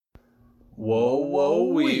Whoa, whoa,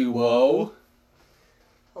 wee, whoa.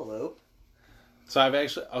 Hello. So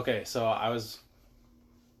I was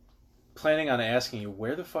planning on asking you,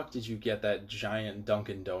 where the fuck did you get that giant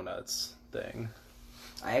Dunkin' Donuts thing?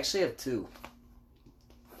 I actually have two.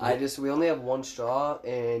 We only have one straw,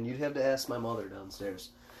 and you'd have to ask my mother downstairs.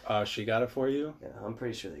 She got it for you? Yeah, I'm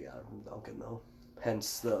pretty sure they got it from Dunkin' though.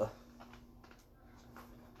 Hence the...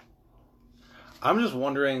 I'm just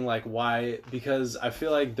wondering, like, why, because I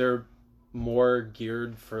feel like they're more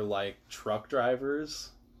geared for, like, truck drivers,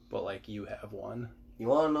 but, like, you have one. You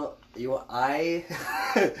wanna know...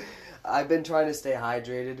 I've been trying to stay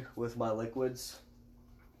hydrated with my liquids,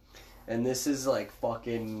 and this is, like,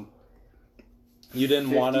 fucking... You didn't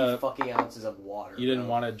 50 want to... fucking ounces of water. You didn't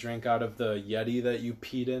want to drink out of the Yeti that you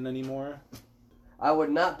peed in anymore? I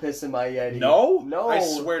would not piss in my Yeti. No? No. I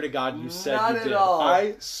swear to God you said Not you at did. all.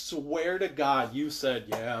 I swear to God you said,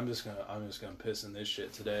 yeah, I'm just gonna piss in this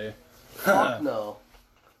shit today. Fuck no.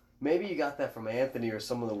 Maybe you got that from Anthony or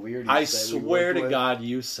some of the weird. I swear to God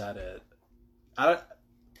you said it.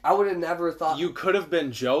 I would have never thought... You could have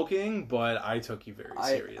been joking, but I took you very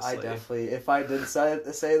seriously. I definitely... If I did say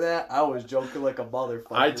that, I was joking like a motherfucker.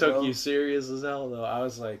 I took you serious as hell, though. I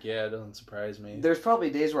was like, yeah, it doesn't surprise me. There's probably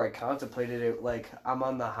days where I contemplated it, like, I'm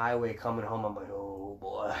on the highway coming home, I'm like, oh,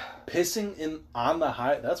 boy. Pissing on the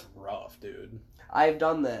highway? That's rough, dude. I've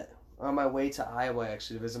done that on my way to Iowa,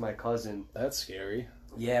 actually, to visit my cousin. That's scary.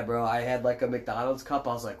 Yeah, bro, I had, like, a McDonald's cup.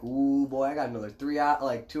 I was like, ooh, boy, I got another 2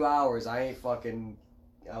 hours. I ain't fucking...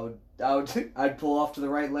 I'd pull off to the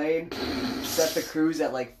right lane, set the cruise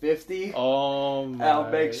at like 50. Oh my. And I'll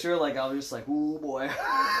make sure, like, I'll just like, ooh boy.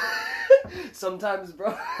 Sometimes,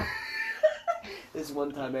 bro. This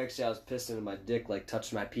one time, actually, I was pissing and my dick like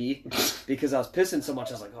touched my pee because I was pissing so much.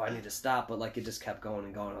 I was like, oh, I need to stop, but like it just kept going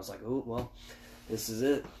and going. I was like, ooh, well, this is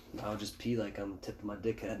it. I would just pee like on the tip of my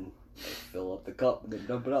dick head and like, fill up the cup and then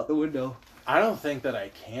dump it out the window. I don't think that I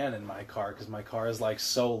can in my car because my car is like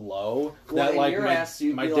so low Well, that in like your ass,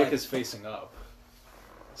 you'd my be dick like- is facing up.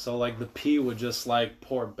 So like the pee would just like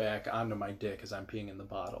pour back onto my dick as I'm peeing in the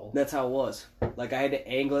bottle. That's how it was. Like I had to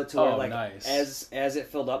angle it to where like nice. as it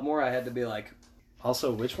filled up more, I had to be like.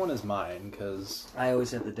 Also, which one is mine? Because I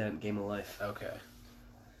always have the dent. Game of Life. okay.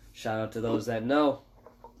 Shout out to those that know.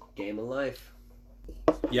 Game of Life.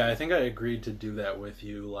 Yeah, I think I agreed to do that with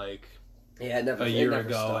you like Yeah, it never. a year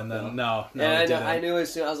ago, and then no, Yeah, it didn't. I knew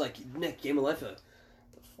as soon. I was like, Nick, Game of Life. The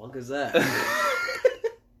fuck is that?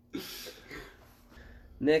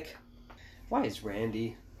 Nick, why is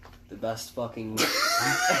Randy the best fucking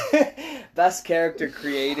best character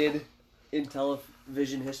created in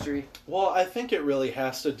television history? Well, I think it really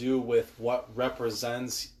has to do with what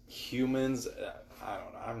represents humans. I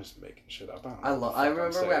don't know. I'm just making shit up. I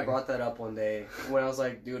remember when I brought that up one day when I was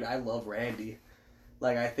like, dude, I love Randy.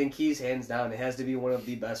 Like, I think he's hands down. It has to be one of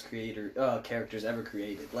the best characters ever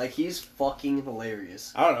created. Like, he's fucking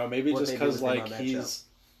hilarious. I don't know. Maybe what just they do because with him like on that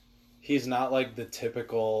he's not like the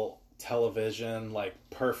typical television like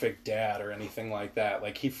perfect dad or anything like that.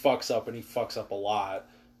 Like he fucks up and he fucks up a lot.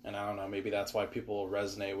 And I don't know. Maybe that's why people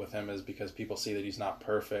resonate with him is because people see that he's not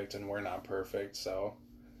perfect and we're not perfect. So.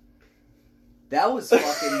 That was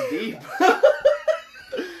fucking deep.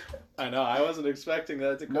 I know. I wasn't expecting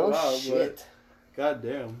that to come No out. shit. But God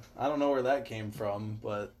damn. I don't know where that came from,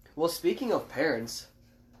 but... Well, speaking of parents,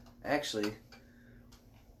 actually,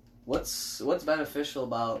 what's beneficial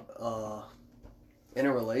about in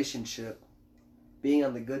a relationship being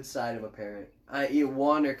on the good side of a parent? Either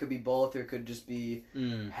one, or it could be both, or it could just be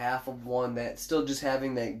half of one. That still just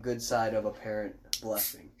having that good side of a parent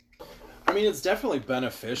blessing. I mean, it's definitely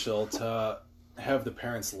beneficial to have the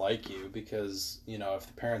parents like you because, you know, if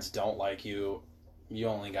the parents don't like you, you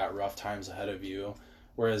only got rough times ahead of you.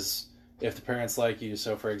 Whereas if the parents like you,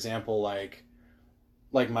 so for example, like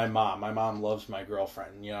my mom loves my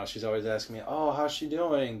girlfriend. You know, she's always asking me, oh, how's she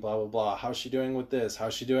doing? Blah, blah, blah. How's she doing with this?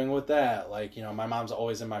 How's she doing with that? Like, you know, my mom's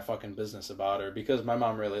always in my fucking business about her because my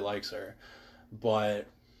mom really likes her. But,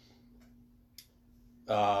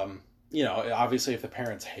 you know, obviously if the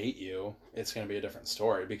parents hate you, it's going to be a different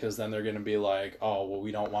story because then they're going to be like, oh, well,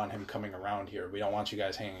 we don't want him coming around here. We don't want you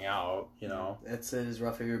guys hanging out, you know? That's it. Is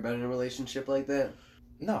rough. Have you ever been in a relationship like that?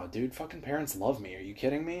 No, dude, fucking parents love me. Are you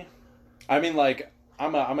kidding me? I mean, like,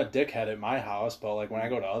 I'm a dickhead at my house, but, like, when I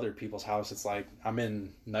go to other people's house, it's like I'm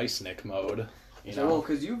in nice Nick mode, you know? Well,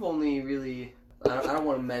 because you've only really... I don't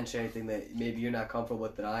want to mention anything that maybe you're not comfortable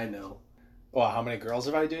with that I know. Well, how many girls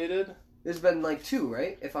have I dated? There's been, like, 2,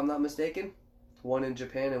 right? If I'm not mistaken. One in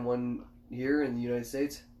Japan and one here in the United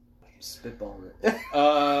States. Spitballing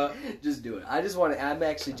it. Just do it. I'm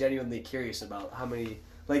actually genuinely curious about how many,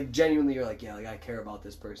 like, genuinely you're like, yeah, like, I care about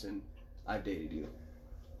this person. I've dated you.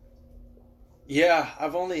 Yeah,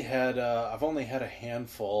 I've only had a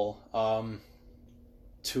handful.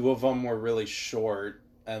 Two of them were really short,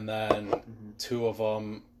 and then two of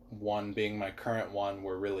them, one being my current one,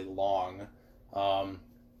 were really long.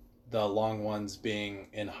 The long ones being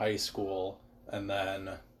in high school, and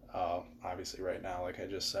then obviously right now, like I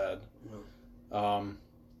just said.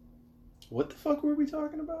 What the fuck were we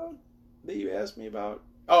talking about that you asked me about?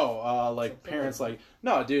 Oh, like parents, like,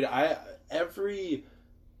 no, dude, every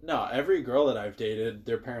girl that I've dated,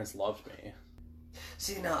 their parents loved me.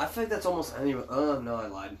 See, now, I feel like that's almost anyone. No, I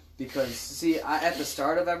lied. Because, see, at the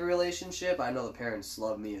start of every relationship, I know the parents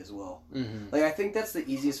love me as well. Mm-hmm. Like, I think that's the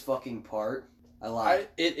easiest fucking part. I lied.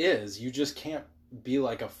 It is. You just can't be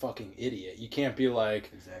like a fucking idiot. You can't be like...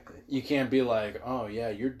 Exactly. You can't be like, oh, yeah,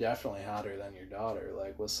 you're definitely hotter than your daughter.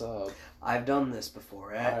 Like, what's up? I've done this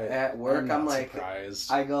before. At work, I'm like...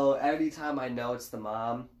 surprised. I go, anytime I know it's the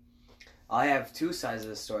mom... I have two sides of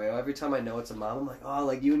the story. Every time I know it's a mom, I'm like, oh,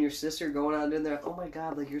 like you and your sister going out in there. Oh my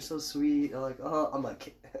god, like you're so sweet. I'm like, oh, I'm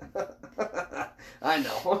like, I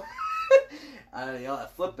know.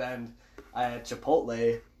 At Flip End, at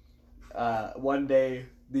Chipotle, one day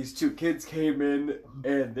these two kids came in,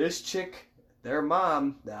 and this chick, their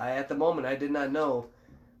mom, that at the moment I did not know,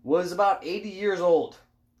 was about 80 years old,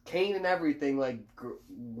 cane and everything, like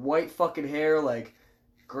white fucking hair, like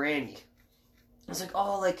granny. I was like,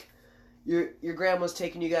 oh, like. Your grandma's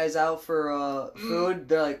taking you guys out for food.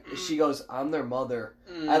 They're like, she goes, I'm their mother.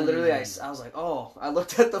 I was like, oh. I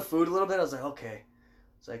looked at the food a little bit. I was like, okay.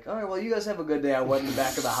 It's like, all right, well, you guys have a good day. I went in the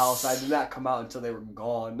back of the house. I did not come out until they were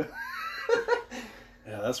gone.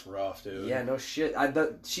 Yeah, that's rough, dude. Yeah, no shit.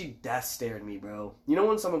 She death stared me, bro. You know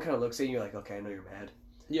when someone kind of looks at you, you're like, okay, I know you're mad.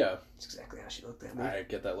 Yeah. That's exactly how she looked at me. I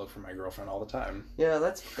get that look from my girlfriend all the time. Yeah,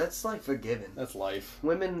 that's like forgiven. That's life.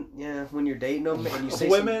 Women, yeah, when you're dating them and you say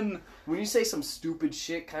when you say some stupid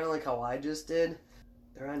shit, kind of like how I just did,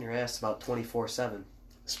 they're on your ass about 24/7.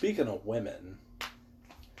 Speaking of women,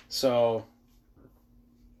 so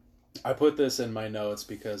I put this in my notes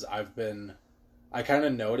because I kind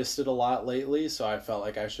of noticed it a lot lately, so I felt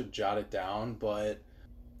like I should jot it down,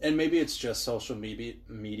 and maybe it's just social media,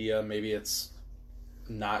 maybe it's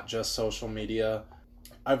not just social media.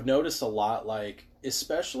 I've noticed a lot, like,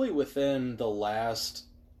 especially within the last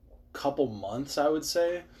couple months, I would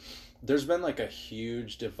say, there's been, like, a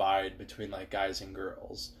huge divide between, like, guys and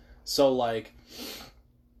girls. So, like,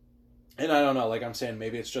 and I don't know, like I'm saying,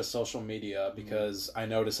 maybe it's just social media because I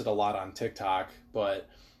notice it a lot on TikTok, but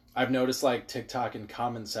I've noticed, like, TikTok in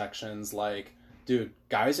comment sections, like, dude,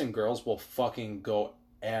 guys and girls will fucking go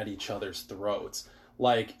at each other's throats.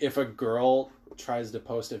 Like, if a girl tries to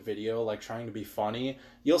post a video, like, trying to be funny,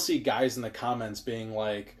 you'll see guys in the comments being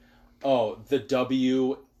like, oh, the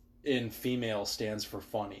W in female stands for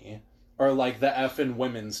funny. Or, like, the F in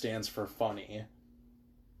women stands for funny.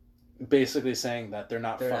 Basically saying that they're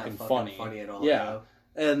not fucking funny. Funny at all. Yeah.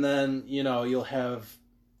 And then, you know, you'll have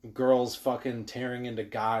girls fucking tearing into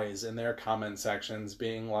guys in their comment sections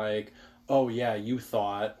being like, oh, yeah, you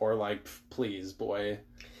thought, or like, please, boy.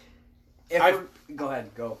 Go ahead,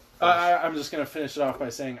 go. I'm just going to finish it off by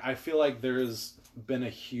saying I feel like there's been a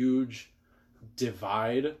huge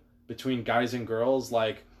divide between guys and girls.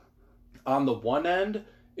 Like, on the one end,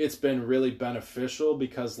 it's been really beneficial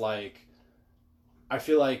because, like, I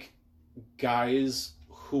feel like guys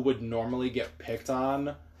who would normally get picked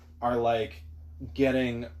on are, like,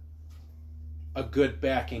 getting a good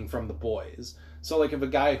backing from the boys. So, like, if a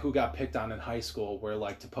guy who got picked on in high school were,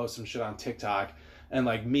 like, to post some shit on TikTok, and,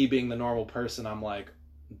 like, me being the normal person, I'm like,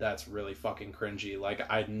 that's really fucking cringy. Like,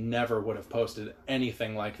 I never would have posted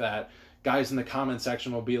anything like that. Guys in the comment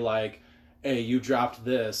section will be like, hey, you dropped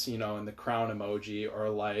this, you know, in the crown emoji, or,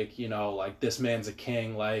 like, you know, like, this man's a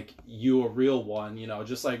king, like, you a real one, you know,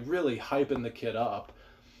 just, like, really hyping the kid up,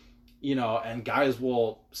 you know, and guys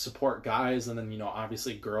will support guys, and then, you know,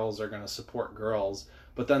 obviously girls are going to support girls,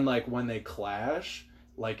 but then, like, when they clash,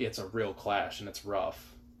 like, it's a real clash, and it's rough.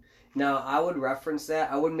 Now, I would reference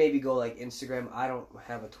that. I would maybe go, like, Instagram. I don't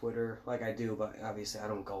have a Twitter like I do, but obviously I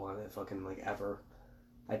don't go on it fucking, like, ever.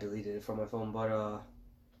 I deleted it from my phone, but,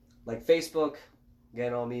 like, Facebook,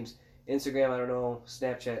 again, all memes. Instagram, I don't know.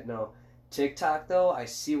 Snapchat, no. TikTok, though, I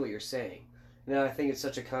see what you're saying. Now, I think it's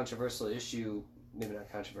such a controversial issue, maybe not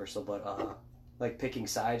controversial, but, like, picking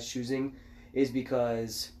sides, choosing, is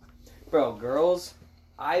because, bro, girls...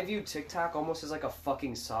 I view TikTok almost as like a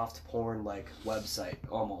fucking soft porn like website,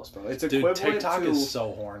 almost, bro. It's equivalent TikTok to... is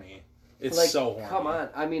so horny. It's like, so horny. come on.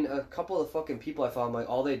 I mean, a couple of the fucking people I follow, like,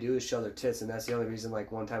 all they do is show their tits, and that's the only reason,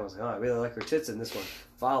 like, one time I was like, oh, I really like her tits in this one.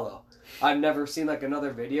 Follow. I've never seen, like,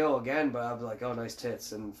 another video again, but I'll be like, oh, nice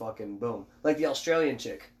tits, and fucking boom. Like the Australian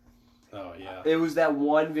chick. Oh, yeah. It was that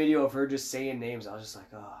one video of her just saying names. I was just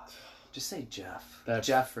like, oh, just say Jeff.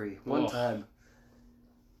 Jeffrey. One time.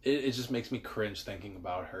 It just makes me cringe thinking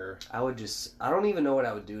about her. I don't even know what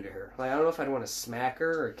I would do to her. Like, I don't know if I'd want to smack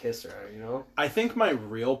her or kiss her, you know? I think my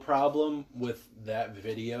real problem with that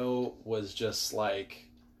video was just, like...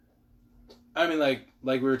 I mean, like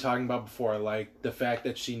we were talking about before, like, the fact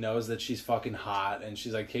that she knows that she's fucking hot and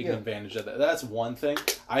she's, like, taking advantage of that. That's one thing.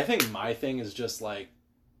 I think my thing is just, like,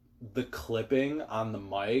 the clipping on the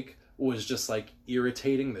mic was just, like,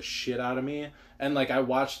 irritating the shit out of me. And, like, I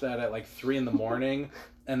watched that at, like, 3 in the morning...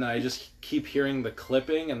 And then I just keep hearing the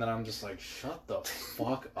clipping, and then I'm just like, shut the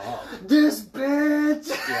fuck up. This bitch!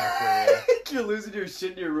 Yeah, for real. You're losing your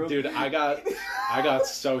shit in your room. Dude, I got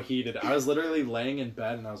so heated. I was literally laying in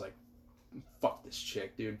bed, and I was like, fuck this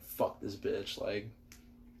chick, dude. Fuck this bitch. Like,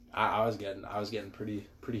 I was getting pretty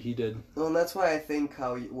heated. Well, and that's why I think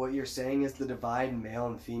what you're saying is the divide in male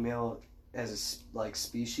and female as a, like,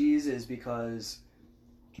 species is because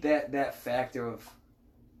that factor of...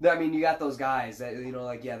 I mean, you got those guys that, you know,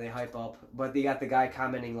 like, yeah, they hype up, but you got the guy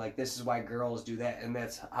commenting, like, this is why girls do that, and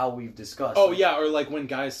that's how we've discussed. Oh, yeah, or, like, when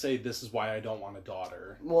guys say, this is why I don't want a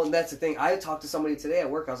daughter. Well, and that's the thing. I talked to somebody today at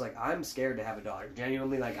work. I was like, I'm scared to have a daughter.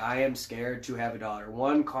 Genuinely, like, I am scared to have a daughter.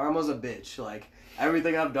 One, karma's a bitch. Like,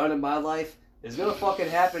 everything I've done in my life is gonna fucking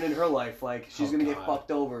happen in her life. Like, she's gonna get fucked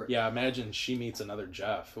over. Yeah, imagine she meets another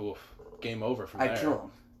Jeff. Oof, game over from there. I'd kill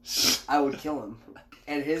him. I would kill him.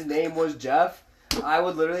 And his name was Jeff. I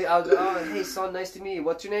would literally, oh, hey son, nice to meet you.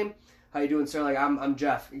 What's your name? How you doing, sir? Like, I'm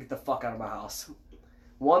Jeff. Get the fuck out of my house.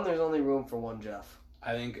 One, there's only room for one Jeff.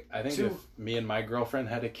 I think if me and my girlfriend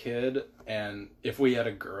had a kid, and if we had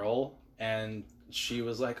a girl, and she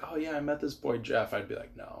was like, oh yeah, I met this boy Jeff, I'd be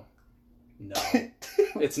like, no,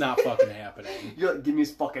 it's not fucking happening. You're like, give me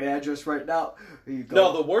his fucking address right now. Here you go.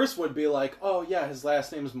 No, the worst would be like, oh yeah, his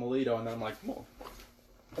last name is Melito, and then I'm like, oh.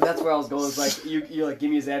 And that's where I was going. It's like, you're like, give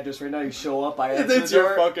me his address right now. You show up, I answer that's the door.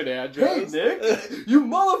 Your fucking address. Hey, Nick, you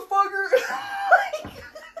motherfucker.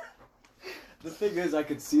 The thing is, I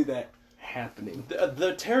could see that happening.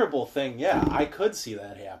 The terrible thing, yeah, I could see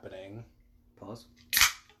that happening. Pause.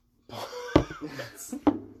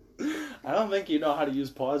 I don't think you know how to use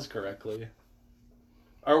pause correctly.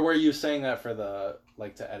 Or were you saying that for the,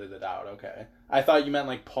 like, to edit it out? Okay. I thought you meant,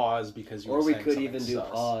 like, pause because you were saying something. Or we could even do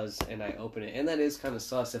pause and I open it. And that is kind of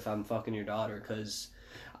sus if I'm fucking your daughter, because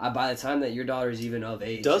by the time that your daughter's even of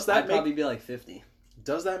age, I'd probably be like 50.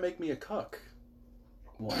 Does that make me a cuck?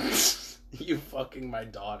 What? You fucking my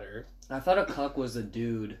daughter. I thought a cuck was a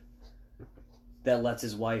dude that lets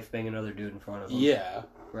his wife bang another dude in front of him. Yeah.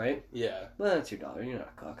 Right? Yeah. Well, that's your daughter. You're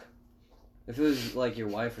not a cuck. If it was like your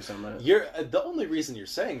wife or something. You're the only reason you're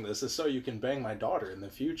saying this is so you can bang my daughter in the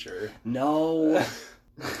future. No.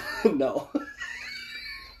 No.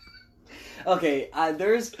 Okay,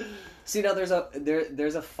 there's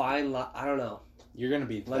a fine line. I don't know. You're gonna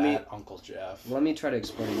be Uncle Jeff. Let me try to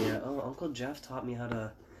explain. Yeah. Oh, Uncle Jeff taught me how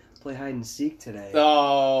to play hide and seek today.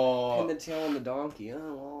 Oh. Pin the tail on the donkey. Oh,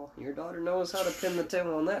 well, your daughter knows how to pin the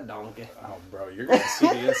tail on that donkey. Oh, bro, you're going to see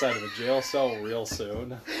the inside of a jail cell real soon.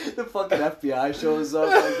 The fucking FBI shows up.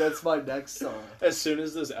 Like, that's my next song. As soon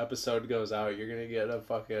as this episode goes out, you're going to get a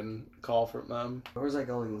fucking call from them. Where was I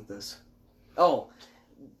going with this? Oh,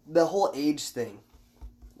 the whole age thing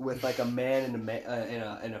with, like, a man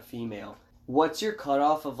and a female. What's your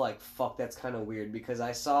cutoff of, like, fuck, that's kind of weird? Because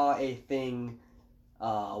I saw a thing...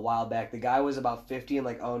 a while back, the guy was about 50 and,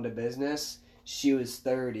 like, owned a business. She was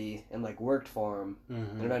 30 and, like, worked for him.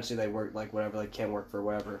 Mm-hmm. And eventually they worked, like, whatever, like, can't work for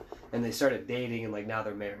whatever. And they started dating and, like, now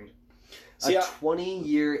they're married. See, a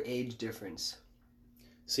 20-year age difference.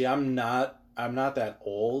 See, I'm not that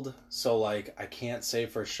old, so, like, I can't say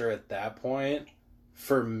for sure at that point.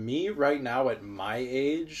 For me, right now, at my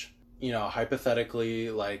age, you know, hypothetically,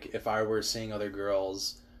 like, if I were seeing other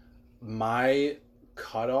girls, my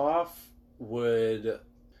cutoff would,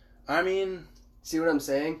 I mean... See what I'm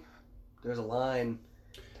saying? There's a line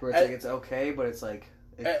where it's like, it's okay, but it's like,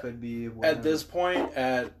 it could be whatever. At this point,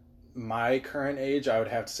 at my current age, I would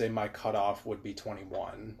have to say my cutoff would be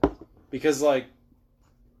 21. Because, like,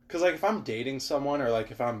 if I'm dating someone, or, like,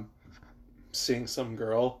 if I'm seeing some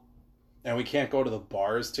girl, and we can't go to the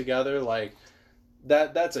bars together, like,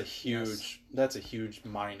 that's a huge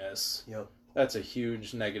minus. Yep. That's a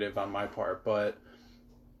huge negative on my part, but...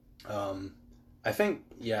 I think,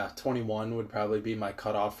 21 would probably be my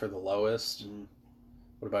cutoff for the lowest.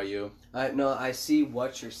 What about you? I see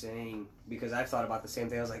what you're saying because I've thought about the same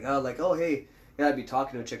thing. I was like, oh, hey, yeah, I'd be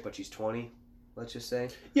talking to a chick, but she's 20. Let's just say.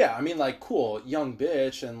 Yeah, I mean, like, cool, young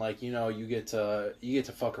bitch, and like, you know, you get to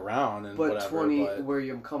fuck around and but whatever. 20, where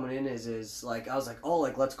you're coming in is like, I was like, oh,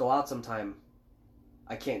 like, let's go out sometime.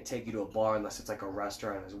 I can't take you to a bar unless it's like a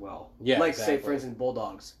restaurant as well. Yeah, like exactly. say for instance,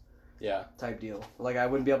 Bulldogs. Yeah. Type deal. Like I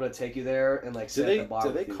wouldn't be able to take you there and like sit at the bar.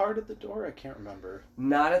 Do they card at the door? I can't remember.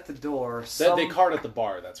 Not at the door. They card at the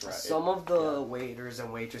bar. That's right. Some of the waiters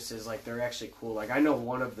and waitresses, like they're actually cool. Like I know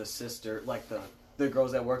one of the sister, like the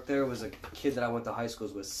girls that work there was a kid that I went to high school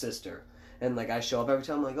with sister, and like I show up every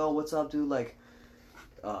time, I'm like, oh, what's up, dude? Like,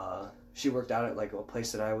 she worked out at like a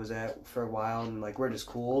place that I was at for a while, and like we're just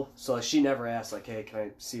cool. So she never asked like, hey, can I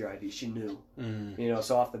see your ID? She knew, you know.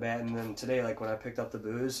 So off the bat, and then today, like when I picked up the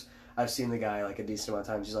booze, I've seen the guy like a decent amount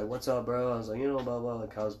of times. She's like, what's up, bro? I was like, you know, blah blah.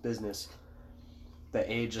 Like how's business?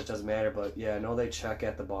 The age just doesn't matter, but yeah, I know they check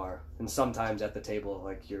at the bar and sometimes at the table,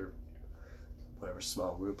 like your whatever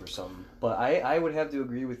small group or something. But I would have to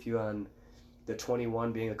agree with you on the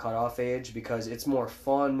 21 being a cutoff age because it's more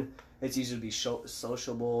fun. It's easy to be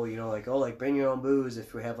sociable, you know, like, oh, like bring your own booze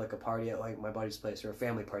if we have like a party at like my buddy's place or a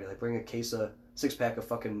family party. Like bring a six pack of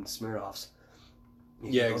fucking Smirnoffs.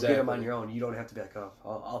 Yeah, exactly. Get them on your own. You don't have to be like, oh,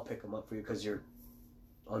 I'll pick them up for you because you're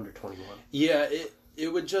under 21. Yeah,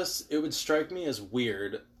 it would strike me as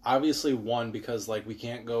weird. Obviously, one, because like we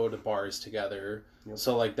can't go to bars together. Yep.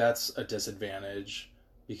 So, like, that's a disadvantage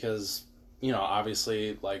because, you know,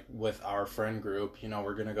 obviously, like, with our friend group, you know,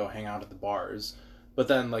 we're going to go hang out at the bars. But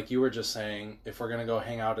then, like you were just saying, if we're going to go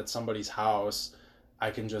hang out at somebody's house,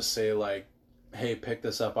 I can just say, like, hey, pick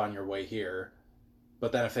this up on your way here.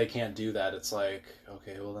 But then if they can't do that, it's like,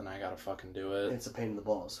 okay, well, then I got to fucking do it. It's a pain in the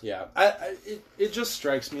balls. Yeah. It just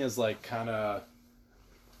strikes me as, like, kind of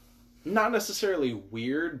not necessarily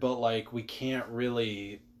weird, but, like, we can't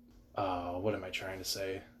really... what am I trying to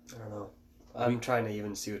say? I don't know. I'm trying to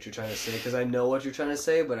even see what you're trying to say because I know what you're trying to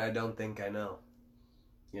say, but I don't think I know.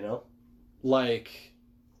 You know? Like,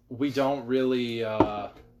 we don't really,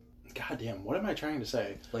 goddamn, what am I trying to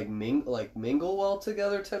say? Like mingle well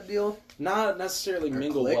together type deal? Not necessarily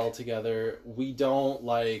mingle well together. We don't,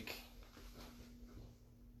 like,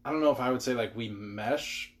 I don't know if I would say, like, we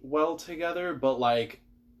mesh well together, but, like,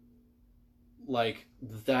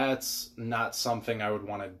 that's not something I would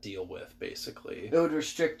want to deal with, basically. It would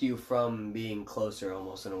restrict you from being closer,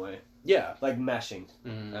 almost, in a way. Yeah. Like meshing.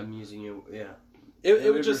 Mm-hmm. I'm using you, yeah.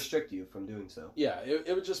 It would just restrict you from doing so. Yeah,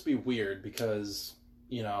 it would just be weird because,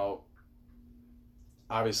 you know,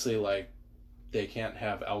 obviously, like, they can't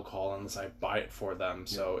have alcohol unless I buy it for them,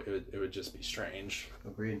 so it would just be strange.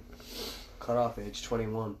 Agreed. Cut off age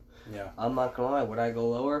 21. Yeah. I'm not gonna lie, would I go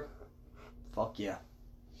lower? Fuck yeah.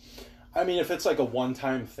 I mean, if it's like a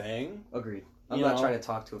one-time thing. Agreed. I'm not trying to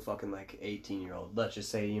talk to a fucking, like, 18-year-old. Let's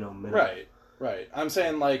just say, you know, minimum. Right. I'm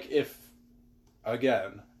saying, like, if,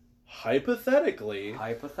 again, hypothetically,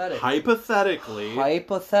 if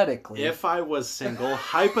I was single,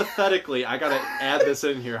 hypothetically, I gotta add this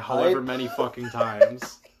in here however many fucking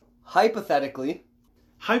times. Hypothetically,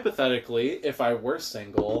 if I were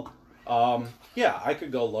single, yeah, I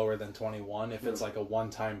could go lower than 21 if it's like a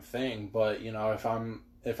one-time thing, but, you know, if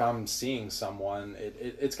I'm seeing someone,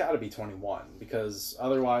 it's got to be 21 because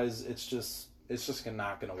otherwise it's just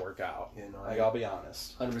not gonna work out. Yeah, no, like I'll be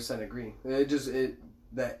honest. 100% agree.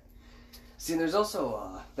 See, there's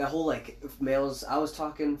also that whole like if males. I was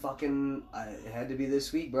talking fucking. It had to be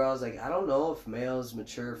this week, bro. I was like, I don't know if males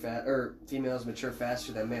mature or females mature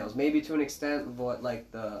faster than males. Maybe to an extent of what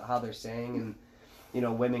like how they're saying, and you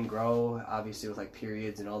know, women grow obviously with like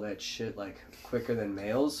periods and all that shit like quicker than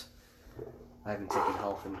males. I haven't taken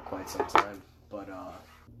health in quite some time, but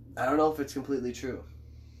I don't know if it's completely true,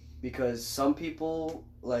 because some people,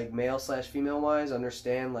 like male/female wise,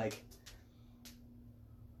 understand like,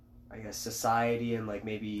 I guess, society and like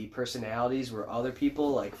maybe personalities, where other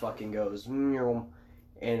people like fucking goes, and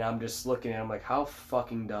I'm just looking at them like, how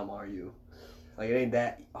fucking dumb are you? Like, it ain't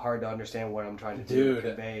that hard to understand what I'm trying to do to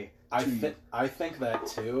convey. I think that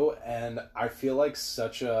too, and I feel like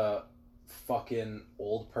such a fucking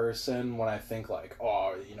old person when I think like,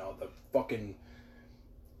 oh, you know,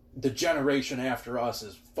 the generation after us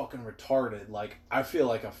is fucking retarded. Like, I feel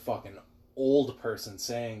like a fucking old person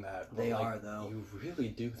saying that. But they like, are, though. You really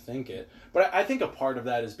do think it. But I think a part of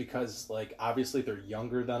that is because, like, obviously they're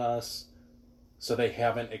younger than us, so they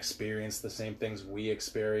haven't experienced the same things we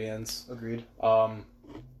experience. Agreed.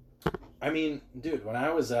 I mean, dude, when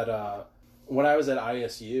I was at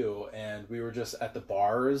ISU and we were just at the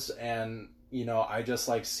bars and, you know, I just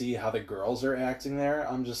like see how the girls are acting there,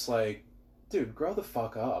 I'm just like, dude, grow the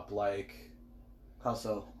fuck up. Like, How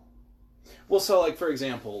so? Well, so like for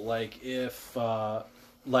example, like if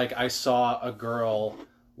like I saw a girl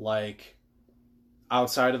like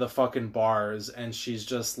outside of the fucking bars and she's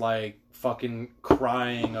just like fucking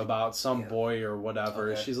crying about some boy or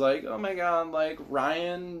whatever. Okay. She's like, "Oh my god, like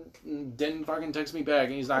Ryan didn't fucking text me back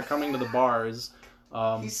and he's not coming to the bars."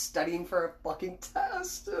 He's studying for a fucking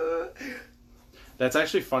test. That's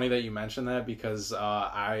actually funny that you mentioned that because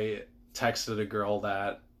I texted a girl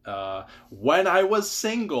that when I was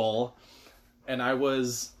single and I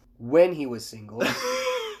was When he was single.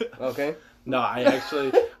 Okay. No, I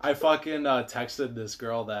fucking texted this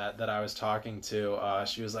girl that I was talking to.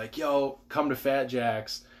 She was like, "Yo, come to Fat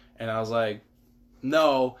Jack's," and I was like,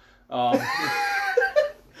 "No," but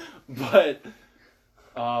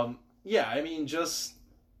yeah, I mean, just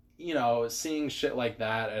seeing shit like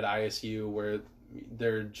that at ISU where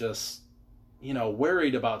they're just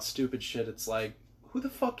worried about stupid shit. It's like, who the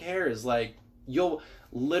fuck cares? Like, you'll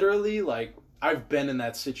literally like. I've been in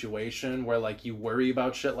that situation where like you worry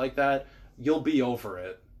about shit like that. You'll be over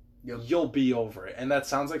it. Yep. You'll be over it. And that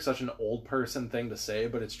sounds like such an old person thing to say,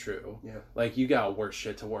 but it's true. Yeah. Like, you got worse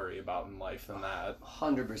shit to worry about in life than that.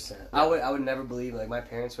 100%. Yeah. I would never believe, like, my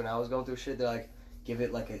parents, when I was going through shit, they're like, give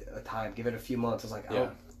it, like, a time. Give it a few months. I was like, I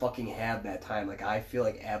don't fucking have that time. Like, I feel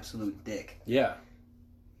like absolute dick. Yeah.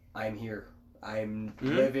 I'm here. I'm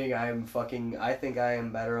living. I'm fucking... I think I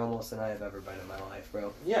am better almost than I have ever been in my life,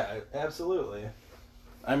 bro. Yeah, absolutely.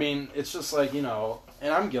 I mean, it's just like, and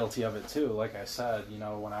I'm guilty of it too. Like I said,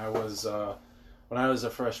 when I was a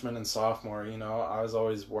freshman and sophomore, I was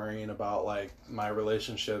always worrying about like my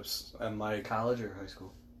relationships and like College or high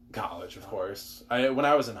school? College, of course. When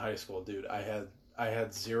I was in high school, dude, I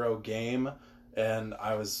had zero game and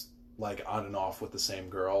I was like on and off with the same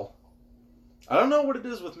girl. I don't know what it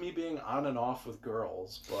is with me being on and off with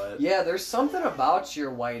girls, but yeah, there's something about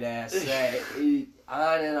your white ass that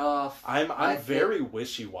on and off. I'm very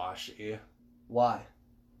wishy-washy. Why?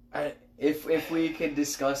 If we could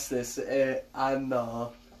discuss this on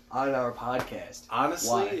our podcast.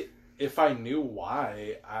 Honestly, why? If I knew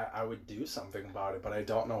why, I would do something about it, but I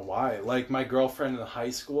don't know why. Like my girlfriend in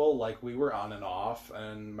high school, like we were on and off,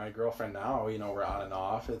 and my girlfriend now, we're on and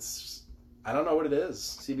off. I don't know what it is.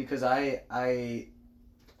 See, because I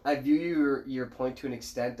view your point to an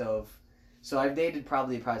extent of, so I've dated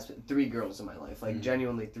probably 3 girls in my life, like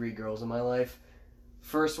genuinely 3 girls in my life.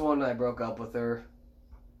 First one, I broke up with her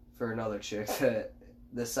for another chick.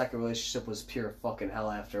 The second relationship was pure fucking hell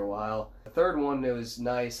after a while. The third one, it was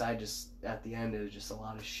nice. At the end, it was just a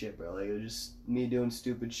lot of shit, bro. Like, it was just me doing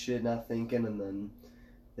stupid shit, not thinking, and then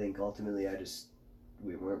I think ultimately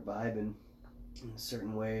we weren't vibing in a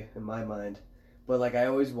certain way in my mind. But like I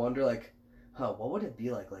always wonder like, what would it be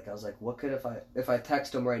like? Like I was like, what could if I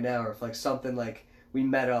text him right now, or if like something like we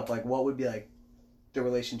met up, like what would be like the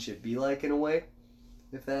relationship be like in a way?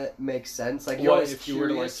 If that makes sense. Like you're always if curious.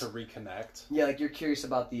 You were to like to reconnect. Yeah, like you're curious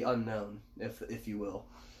about the unknown, if you will.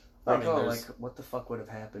 Like, like what the fuck would have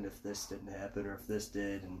happened if this didn't happen, or if this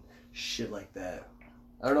did, and shit like that.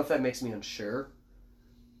 I don't know if that makes me unsure.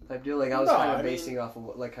 I do. Like I was kind of basing off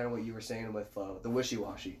of like kind of what you were saying with the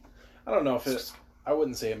wishy-washy. I don't know if I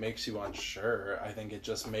wouldn't say it makes you unsure. I think it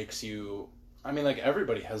just makes you. I mean, like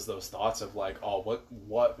everybody has those thoughts of like, oh,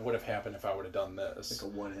 what would have happened if I would have done this?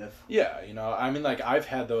 Like a what if? Yeah, I mean, like I've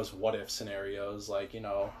had those what if scenarios. Like,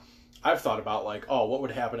 I've thought about like, oh, what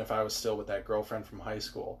would happen if I was still with that girlfriend from high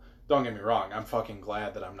school? Don't get me wrong. I'm fucking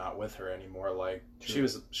glad that I'm not with her anymore. Like, true.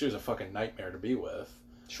 she was a fucking nightmare to be with.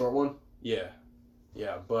 Short one. Yeah.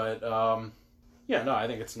 Yeah, but, yeah, no, I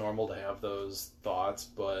think it's normal to have those thoughts,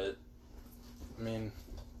 but, I mean,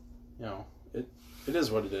 it is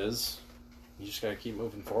what it is. You just gotta keep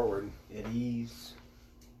moving forward. It is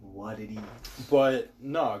what it is. But,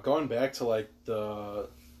 no, going back to, like, the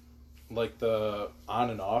on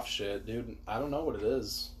and off shit, dude, I don't know what it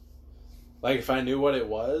is. Like, if I knew what it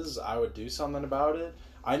was, I would do something about it.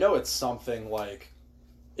 I know it's something, like,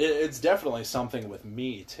 it's definitely something with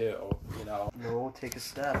me, too, No, take a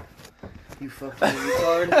step. You fucking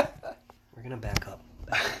retard. We're gonna back up.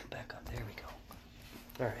 Back up. There we go.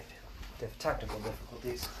 Alright. Technical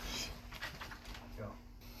difficulties. Go.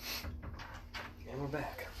 And we're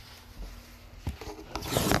back.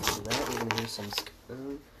 After that, we're gonna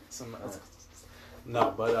hear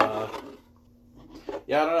No, but,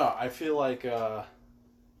 yeah, I don't know. I feel like,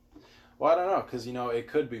 well, I don't know, because, it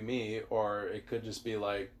could be me, or it could just be,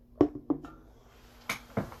 like,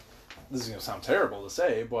 this is going to sound terrible to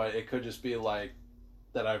say, but it could just be, like,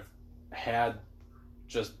 that I've had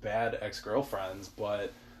just bad ex-girlfriends,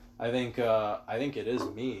 but I think it is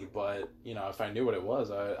me, but, if I knew what it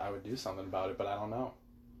was, I would do something about it, but I don't know.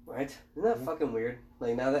 Right? Isn't that fucking weird?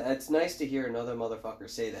 Like, now that it's nice to hear another motherfucker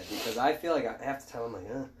say that, because I feel like I have to tell him, like,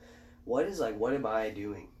 what am I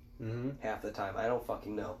doing? Mm-hmm. Half the time. I don't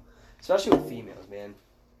fucking know. Especially with females, man.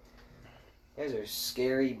 You guys are a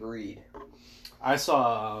scary breed. I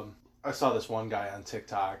saw this one guy on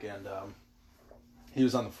TikTok, and he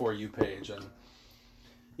was on the For You page, and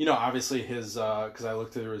obviously his because I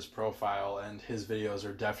looked through his profile, and his videos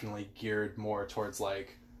are definitely geared more towards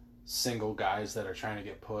like single guys that are trying to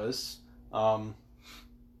get puss,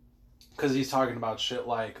 because he's talking about shit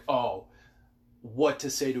like, oh, what to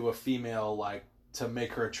say to a female, like, to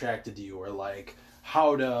make her attracted to you, or like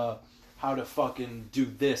how to fucking do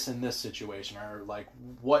this in this situation, or like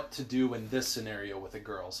what to do in this scenario with a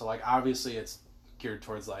girl. So like obviously it's geared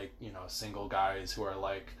towards like single guys who are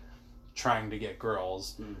like trying to get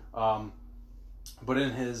girls. But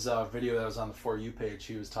in his video that was on the For You page,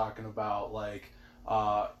 he was talking about like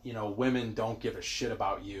women don't give a shit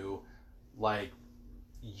about you, like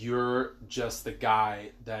you're just the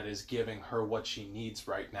guy that is giving her what she needs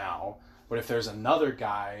right now. But if there's another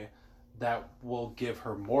guy that will give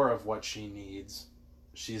her more of what she needs,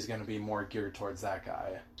 she's going to be more geared towards that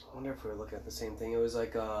guy. I wonder if we were looking at the same thing. It was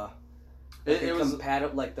like it was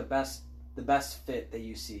compatible, like the best fit that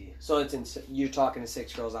you see. So you're talking to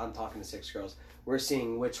 6 girls, I'm talking to 6 girls. We're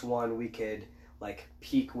seeing which one we could like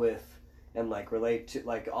peak with and like relate to,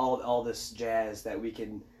 like all this jazz that we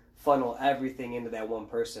can funnel everything into that one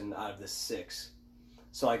person out of the 6.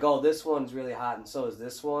 So like, oh, this one's really hot and so is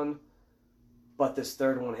this one, but this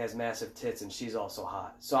third one has massive tits and she's also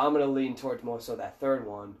hot. So I'm going to lean towards more so that third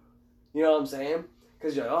one. You know what I'm saying?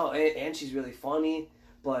 Because you're like, oh, and she's really funny,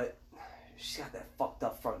 but she's got that fucked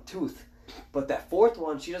up front tooth. But that fourth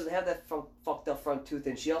one, she doesn't have that fucked up front tooth,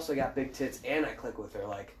 and she also got big tits, and I click with her.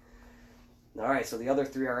 Like, all right, so the other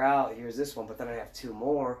 3 are out. Here's this one, but then I have 2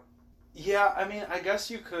 more. Yeah, I mean, I guess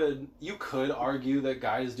you could argue that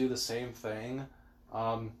guys do the same thing.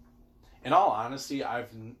 In all honesty, I've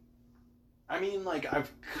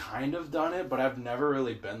kind of done it, but I've never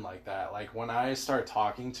really been like that. Like, when I start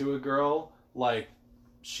talking to a girl, like,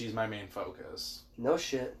 she's my main focus. No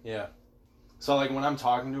shit. Yeah. So, like, when I'm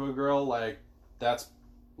talking to a girl, like, that's,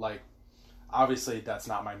 like, obviously that's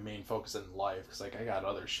not my main focus in life, because, like, I got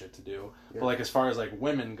other shit to do. Yeah. But, like, as far as, like,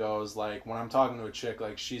 women goes, like, when I'm talking to a chick,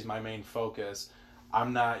 like, she's my main focus.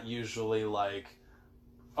 I'm not usually, like,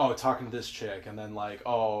 oh, talking to this chick, and then, like,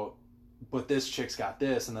 oh, but this chick's got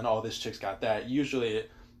this, and then, oh, this chick's got that. Usually,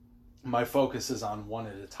 my focus is on one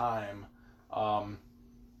at a time,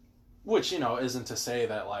 which, isn't to say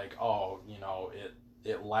that, like, oh,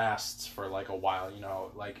 it lasts for like a while,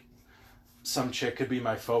 like some chick could be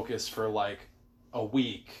my focus for like a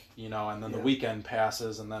week, and then the weekend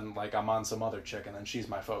passes, and then like I'm on some other chick, and then she's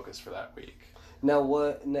my focus for that week.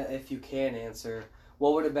 Now, if you can answer,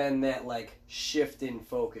 what would have been that like shift in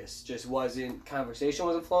focus? Just conversation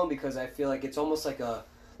wasn't flowing, because I feel like it's almost like a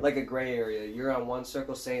gray area. You're on one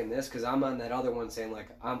circle saying this, because I'm on that other one saying like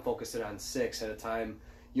I'm focusing on 6 at a time.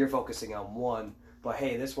 You're focusing on 1, but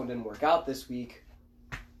hey, this one didn't work out this week.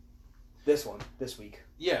 This week.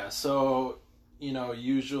 Yeah, so,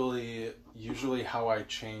 usually how I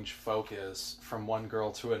change focus from one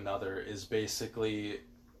girl to another is basically,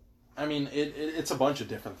 I mean, it's a bunch of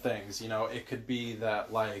different things, It could be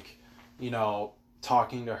that, like,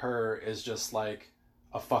 talking to her is just, like,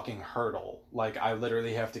 a fucking hurdle. Like, I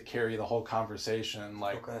literally have to carry the whole conversation,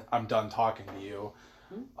 like, okay, I'm done talking to you.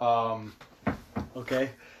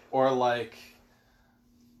 Okay. Or,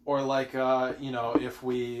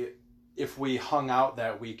 if we hung out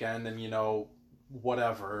that weekend and,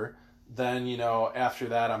 whatever, then, after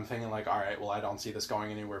that I'm thinking like, all right, well, I don't see this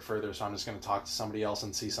going anywhere further, so I'm just going to talk to somebody else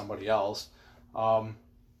and see somebody else.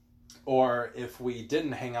 Or if we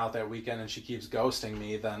didn't hang out that weekend and she keeps ghosting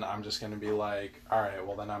me, then I'm just going to be like, all right,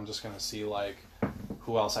 well, then I'm just going to see, like,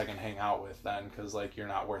 who else I can hang out with then, because, like, you're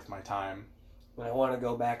not worth my time. And I want to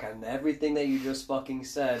go back on everything that you just fucking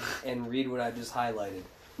said and read what I just highlighted.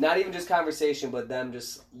 Not even just conversation, but them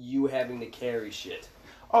just you having to carry shit.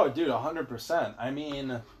 Oh, dude, 100%. I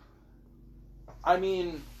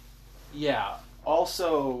mean, yeah.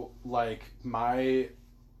 Also, like,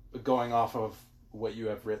 going off of what you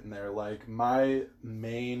have written there, like, my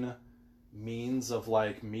main means of,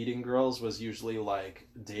 like, meeting girls was usually, like,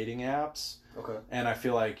 dating apps. Okay. And I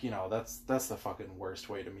feel like, that's the fucking worst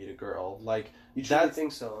way to meet a girl. Like, you truly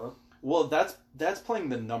think so, huh? Well, that's playing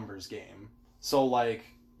the numbers game. So, like,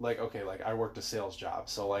 okay, like, I worked a sales job,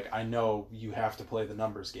 so, like, I know you have to play the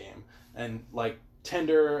numbers game. And, like,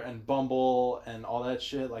 Tinder and Bumble and all that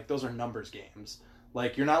shit, like, those are numbers games.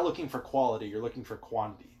 Like, you're not looking for quality, you're looking for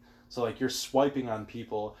quantity. So like you're swiping on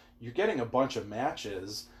people, you're getting a bunch of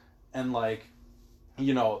matches, and like,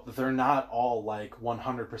 you know, they're not all like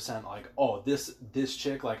 100% like, oh, this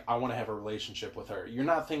chick, like I want to have a relationship with her. You're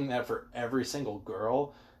not thinking that for every single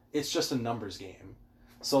girl. It's just a numbers game.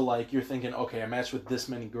 So like you're thinking, okay, I matched with this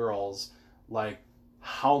many girls, like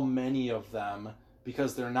how many of them,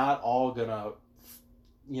 because they're not all gonna,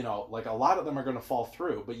 you know, like a lot of them are gonna fall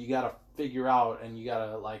through, but you gotta figure out and you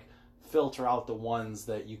gotta like filter out the ones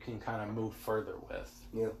that you can kind of move further with.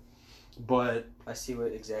 Yeah. But I see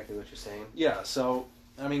exactly what you're saying. yeah, so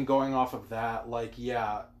I mean, going off of that, like,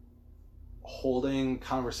 yeah, holding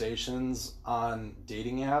conversations on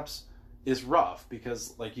dating apps is rough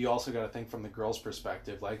because, like, you also got to think from the girl's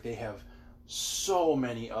perspective. Like, they have so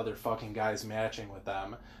many other fucking guys matching with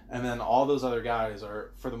them, and then all those other guys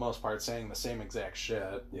are, for the most part, saying the same exact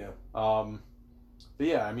shit. Yeah. But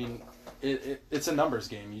yeah, I mean, it's a numbers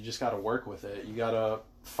game. You just got to work with it. You got to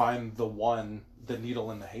find the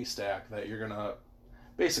needle in the haystack that you're gonna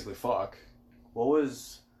basically fuck. What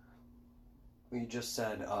was... You just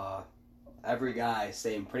said, every guy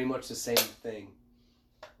saying pretty much the same thing.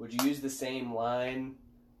 Would you use the same line?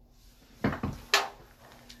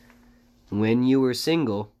 When you were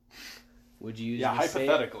single, would you use yeah, the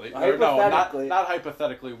hypothetically. same... Or no, Hypothetically. not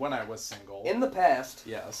hypothetically, when I was single. In the past,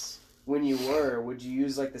 Yes. when you were, would you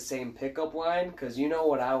use, like, the same pickup line? Because you know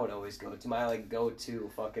what I would always go to. My, like, go-to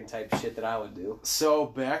fucking type shit that I would do. So,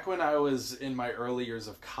 back when I was in my early years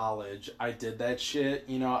of college, I did that shit.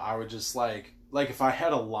 You know, I would just, like if I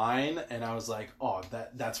had a line and I was like, oh,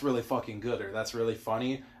 that's really fucking good or that's really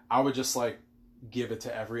funny, I would just, like, give it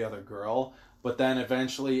to every other girl. But then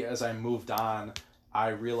eventually, as I moved on, I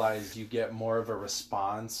realized you get more of a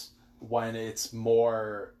response when it's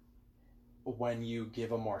more... when you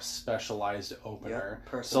give a more specialized opener.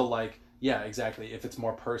 Yep, personal. So like, yeah, exactly. If it's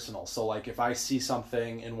more personal. So like if I see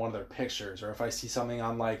something in one of their pictures or if I see something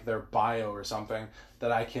on like their bio or something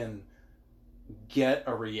that I can get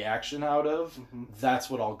a reaction out of, that's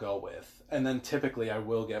what I'll go with. And then typically I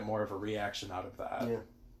will get more of a reaction out of that. Yeah.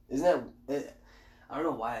 Isn't that... I don't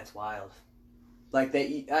know why it's wild. Like,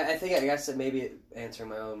 I think, I guess that maybe answering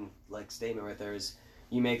my own, like, statement right there is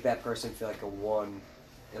you make that person feel like a one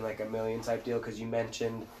in like a million type deal because you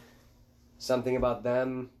mentioned something about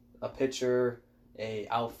them, a picture, a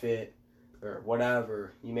outfit, or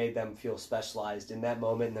whatever. You made them feel specialized in that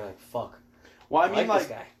moment, and they're like, "Fuck." Well, I mean, like this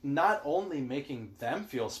guy. not only making them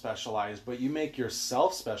feel specialized, but you make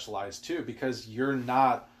yourself specialized too, because you're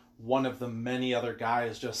not one of the many other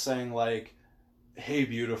guys just saying like, "Hey,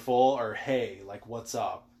 beautiful," or "Hey, like, what's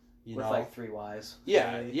up?" You With know, like 3 Ys.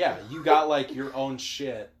 yeah, you got like your own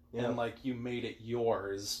shit. Yeah. And like you made it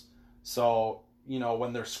yours. So, you know,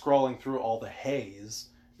 when they're scrolling through all the haze,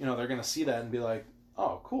 you know, they're going to see that and be like,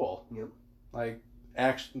 oh, cool. Yep. Like,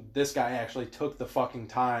 this guy actually took the fucking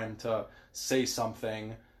time to say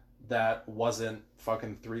something that wasn't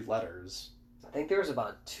fucking 3 letters. I think there was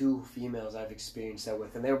about 2 females I've experienced that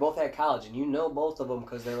with, and they were both at college, and you know both of them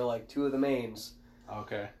because they were like 2 of the mains.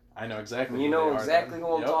 Okay. I know exactly You who know they are exactly then.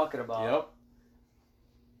 who I'm Yep. talking about. Yep.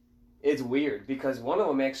 It's weird because one of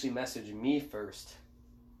them actually messaged me first.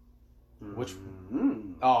 Which?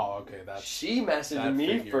 Mm. Oh, okay. She messaged that me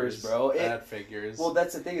figures. first, bro. That figures. Well,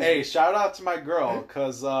 that's the thing. Is, Hey, shout out to my girl,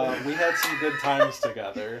 because we had some good times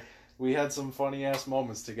together. We had some funny-ass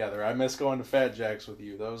moments together. I miss going to Fat Jack's with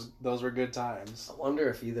you. Those were good times. I wonder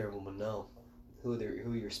if either of them would know who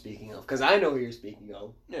you're speaking of. Because I know who you're speaking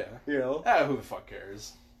of. Yeah. You know? Who the fuck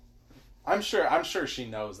cares? I'm sure she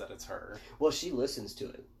knows that it's her. Well, she listens to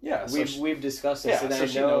it. Yeah, so we've discussed this, yeah, and so I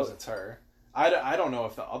she know knows it's her. I don't know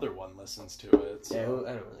if the other one listens to it. So.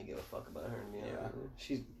 Yeah, I don't really give a fuck about her. You know? Yeah.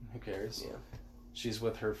 She's Who cares? Yeah. She's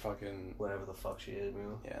with her fucking... whatever the fuck she is,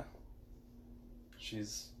 bro. Yeah.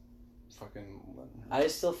 She's fucking... I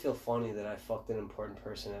just still feel funny that I fucked an important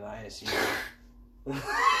person at ISU.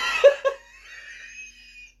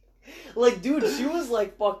 Like, dude, she was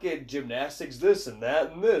like fucking gymnastics, this and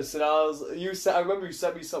that and this, and I remember you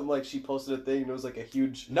sent me something like she posted a thing and it was like a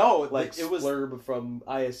huge like it was blurb from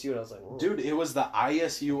ISU, and I was like, whoa. Dude, it was the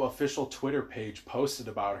ISU official Twitter page posted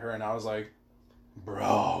about her, and I was like,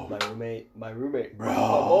 bro, my roommate, bro,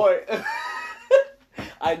 my boy.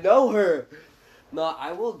 I know her. No,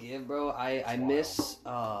 I will give, bro. I miss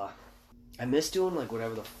doing, like,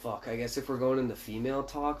 whatever the fuck. I guess if we're going into female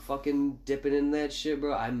talk, fucking dipping in that shit,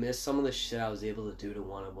 bro. I miss some of the shit I was able to do to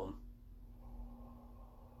one of them.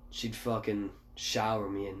 She'd fucking shower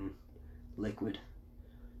me in liquid,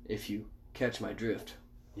 if you catch my drift.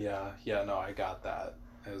 Yeah, no, I got that.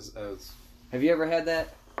 As Have you ever had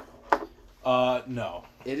that? No.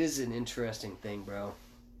 It is an interesting thing, bro.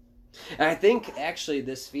 And I think, actually,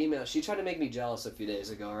 this female, she tried to make me jealous a few days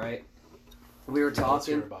ago, right? We were Let's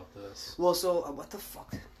talking. hear about this. Well, so, what the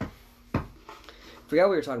fuck? Forgot what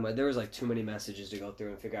we were talking about. There was, like, too many messages to go through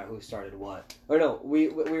and figure out who started what. Or no, we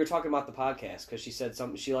were talking about the podcast, because she said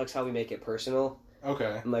something, she likes how we make it personal.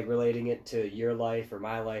 Okay. And, like, relating it to your life or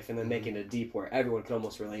my life, and then making it deep where everyone can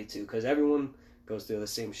almost relate to, because everyone goes through the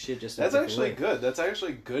same shit. Just in a That's different actually way. good. That's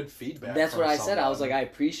actually good feedback. That's from what I said. I was someone. like, I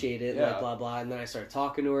appreciate it, Yeah. like, blah, blah. And then I started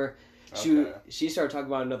talking to her. Okay. She started talking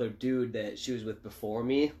about another dude that she was with before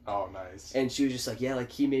me. Oh, nice. And she was just like, yeah,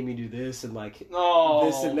 like, he made me do this and, like, Oh,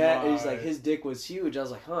 this and that. And he's my. like, his dick was huge. I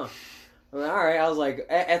was like, huh. I'm like, all right. I was like,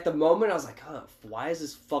 at the moment, I was like, huh, why is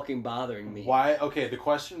this fucking bothering me? Why? Okay, the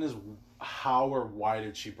question is how or why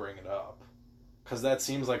did she bring it up? Because that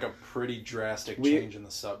seems like a pretty drastic change in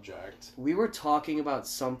the subject. We were talking about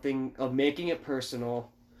something of making it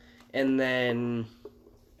personal, and then...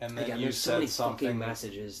 And then Again, you there's so said many something. fucking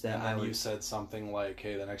messages that And I then would... you said something like,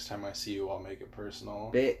 "Hey, the next time I see you, I'll make it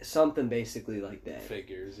personal." something basically like that.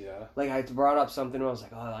 Figures, yeah. Like, I brought up something where I was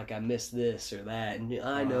like, oh, like, I missed this or that. And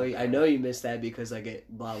I know Okay. I know you missed that because I get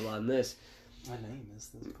blah, blah, and this. I know you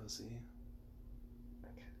missed this pussy.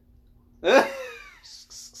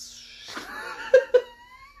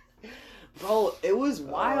 Bro, it was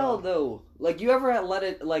wild, though. Like, you ever let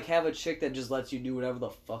it, like, have a chick that just lets you do whatever the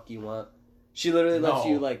fuck you want? She literally lets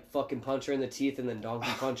No. you, like, fucking punch her in the teeth and then donkey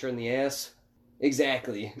punch her in the ass?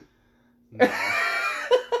 Exactly. No.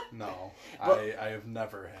 No. But- I have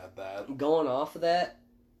never had that. Going off of that,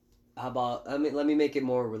 how about, let me make it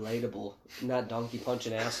more relatable. Not donkey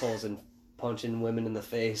punching assholes and punching women in the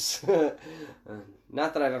face.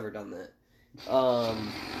 Not that I've ever done that.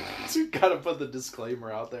 So you gotta put the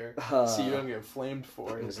disclaimer out there so you don't get flamed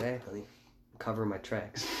for it. Exactly. Cover my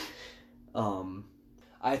tracks.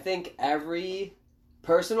 I think every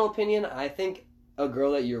personal opinion, I think a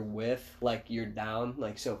girl that you're with, like, you're down,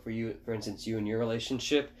 like, so for you, for instance, you and your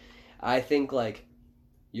relationship, I think, like,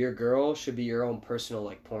 your girl should be your own personal,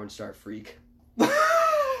 like, porn star freak. I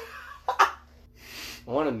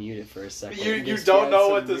want to mute it for a second. You Just don't get know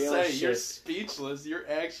some what to real say. shit. You're speechless. You're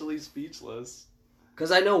actually speechless.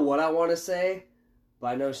 Because I know what I want to say, but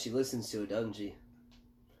I know she listens to it, doesn't she?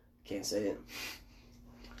 Can't say it.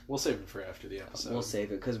 We'll save it for after the episode. We'll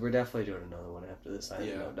save it, because we're definitely doing another one after this, I have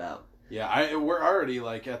Yeah. no doubt. Yeah, we're already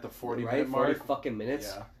like at the 40 Right? minute 40 mark. fucking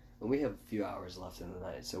minutes? Yeah. And we have a few hours left in the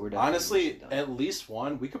night, so we're definitely Honestly, done. at least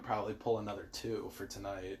one. We could probably pull another 2 for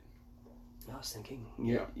tonight. I was thinking,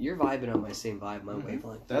 you're vibing on my same vibe, my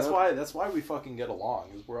wavelength. That's you know? that's why we fucking get along.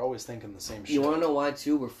 Is we're always thinking the same shit. You want to know why,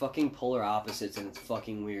 too? We're fucking polar opposites, and it's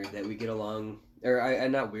fucking weird that we get along. Or,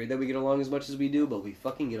 not weird that we get along as much as we do, but we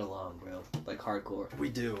fucking get along, bro. Like, hardcore. We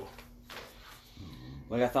do.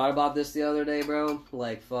 Like, I thought about this the other day, bro.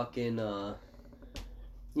 Like, fucking,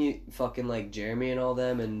 like, Jeremy and all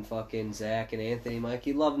them, and fucking Zach and Anthony,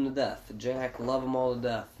 Mikey, love them to death. Jack, love them all to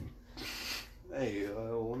death. Hey,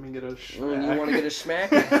 let me get a You want to get a smack?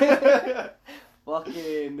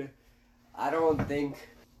 Fucking, I don't think,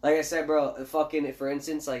 like I said, bro, fucking, for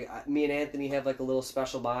instance, like, me and Anthony have, like, a little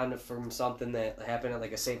special bond from something that happened at,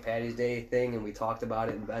 like, a St. Patty's Day thing, and we talked about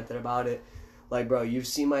it and vented about it. Like, bro, you've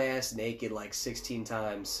seen my ass naked, like, 16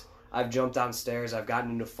 times. I've jumped downstairs, I've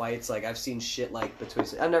gotten into fights, like, I've seen shit, like, between,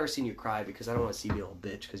 I've never seen you cry, because I don't want to see you be a little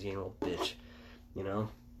bitch, because you ain't a little bitch, you know?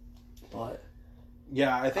 But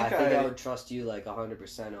Yeah, I think I would trust you, like,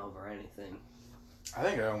 100% over anything. I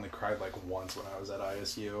think I only cried like once when I was at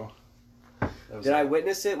ISU. That was Did I like-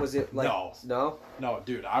 witness it? Was it like No. No,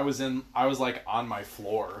 dude, I was like on my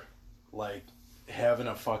floor, like having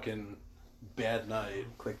a fucking bad night.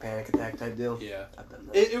 quick panic attack type deal? Yeah. I've done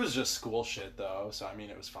that. It was just school shit though, so I mean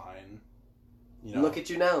it was fine. You know. Look at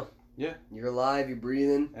you now. Yeah. You're alive, you're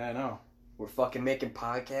breathing. Yeah, I know. We're fucking making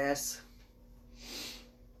podcasts.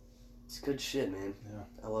 It's good shit, man. Yeah.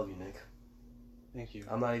 I love you, Nick. Thank you.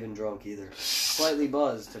 I'm not even drunk either. Slightly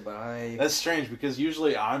buzzed, but I... That's strange because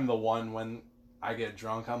usually I'm the one when I get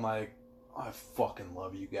drunk, I'm like, oh, I fucking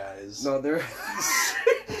love you guys. No, there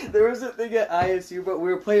was a thing at ISU, but we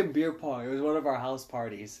were playing beer pong. It was one of our house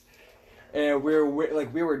parties. And we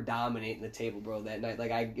were dominating the table, bro, that night.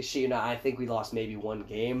 Like, I think we lost maybe one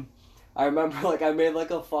game. I remember, like, I made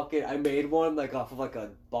one, like, off of, like, a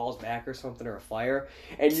ball's back or something, or a fire,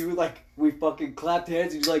 and you, like, we fucking clapped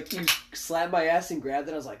hands, and you slapped my ass and grabbed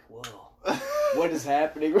it, I was like, whoa, what is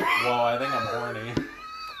happening? Whoa, I think I'm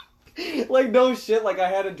horny. Like, no shit, like, I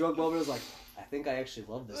had a drunk moment, I was like, I think I actually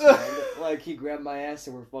love this man. Like, he grabbed my ass,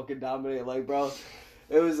 and we're fucking dominating, like, bro,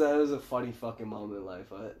 it was a funny fucking moment in life,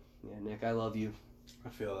 but, yeah, Nick, I love you. I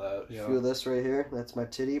feel that, yeah. Feel this right here? That's my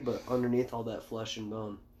titty, but underneath all that flesh and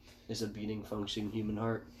bone Is a beating, functioning human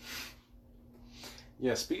heart.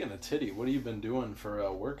 Yeah, speaking of titty, what have you been doing for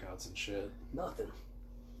workouts and shit? Nothing.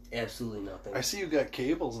 Absolutely nothing. I see you got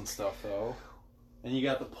cables and stuff, though. And you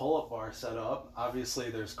got the pull-up bar set up.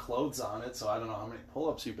 Obviously, there's clothes on it, so I don't know how many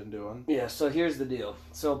pull-ups you've been doing. Yeah, so here's the deal.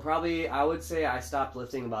 So probably, I would say I stopped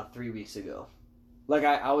lifting about 3 weeks ago. Like,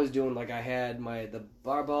 I was doing, like, I had the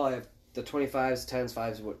barbell, I have the 25s, 10s,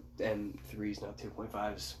 5s, and 3s, now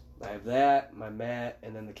 2.5s. I have that, my mat,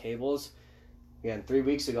 and then the cables. Again, 3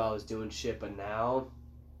 weeks ago I was doing shit, but now,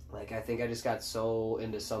 like, I think I just got so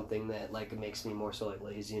into something that, like, it makes me more so, like,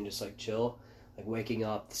 lazy and just, like, chill. Like, waking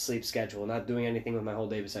up, the sleep schedule, not doing anything with my whole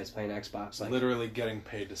day besides playing Xbox. Like, literally getting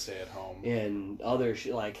paid to stay at home. And other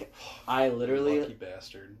shit, like, I literally... Lucky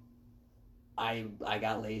bastard. I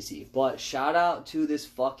got lazy. But shout out to this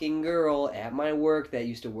fucking girl at my work that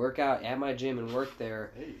used to work out at my gym and work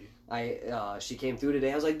there. Hey. She came through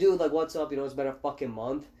today. I was like, dude, like, what's up? You know, it's been a fucking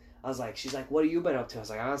month. I was like, she's like, what have you been up to? I was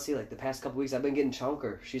like, honestly, like, the past couple weeks I've been getting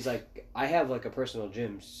chunker. She's like, I have, like, a personal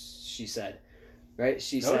gym, she said. Right?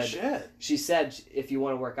 Shit. She said, if you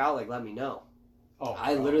want to work out, like, let me know. Oh,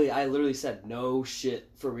 I literally said, no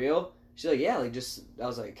shit. For real? She's like, yeah, like, I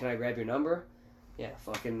was like, can I grab your number? Yeah,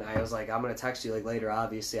 I was like, I'm going to text you, like, later.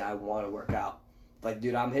 Obviously, I want to work out. Like,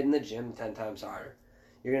 dude, I'm hitting the gym 10 times harder.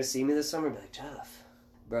 You're going to see me this summer and be like, Jeff,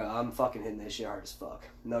 bro, I'm fucking hitting this shit hard as fuck.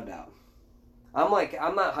 No doubt. I'm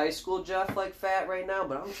not high school Jeff, like, fat right now,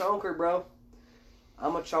 but I'm chunker, bro.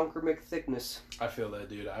 I'm a chunker McThickness. I feel that,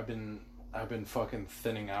 dude. I've been fucking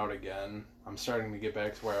thinning out again. I'm starting to get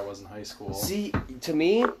back to where I was in high school. See, to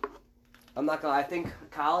me, I think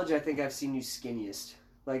college, I've seen you skinniest.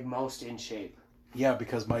 Like, most in shape. Yeah,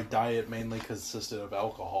 because my diet mainly consisted of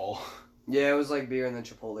alcohol. Yeah, it was like beer and then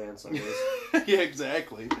Chipotle on some days. Yeah,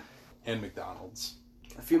 exactly. And McDonald's.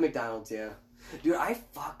 A few McDonald's, yeah. Dude, I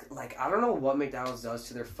don't know what McDonald's does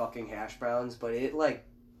to their fucking hash browns, but it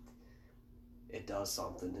does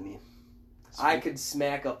something to me. Sweet. I could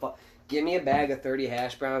smack give me a bag of 30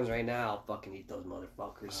 hash browns right now, I'll fucking eat those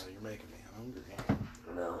motherfuckers. Oh, you're making me hungry.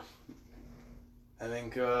 No. I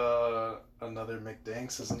think another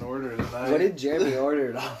McDanks is in order tonight. What did Jeremy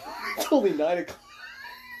order it off? It's only 9 o'clock.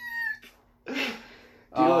 Do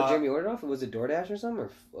you know what Jeremy ordered off? Was it DoorDash or something?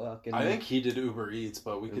 Or fucking... I think he did Uber Eats,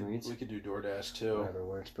 but we could do DoorDash too. Whatever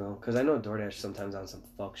works, bro. Because I know DoorDash sometimes on some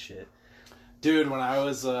fuck shit. Dude, when I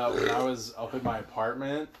was up in my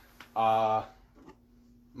apartment, my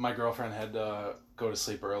girlfriend had to go to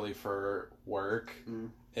sleep early for work,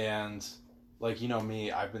 and like, you know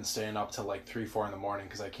me, I've been staying up till like 3, 4 in the morning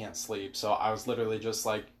because I can't sleep. So I was literally just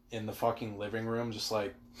like in the fucking living room, just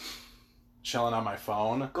like chilling on my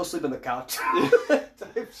phone. Go sleep on the couch.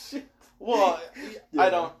 Type shit. Well,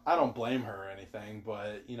 yeah. I don't blame her or anything,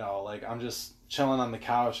 but you know, like I'm just chilling on the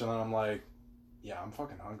couch, and then I'm like, yeah, I'm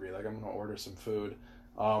fucking hungry. Like I'm gonna order some food.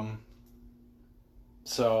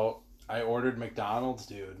 So I ordered McDonald's,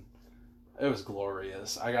 dude. It was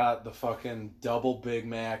glorious. I got the fucking double Big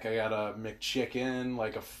Mac. I got a McChicken,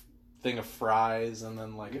 like a thing of fries, and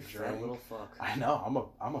then like a drink. Fat little fuck. I know.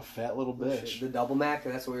 I'm a fat little bitch. The double Mac.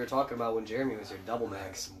 That's what we were talking about when Jeremy was here. Double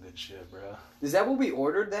Mac. Some good shit, bro. Is that what we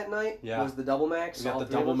ordered that night? Yeah. Was the double Mac? We got the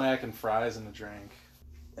double Mac and fries and a drink.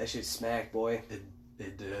 That shit smacked, boy.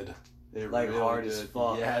 It did. It like really hard did. as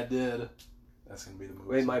fuck. Yeah, it did. That's gonna be the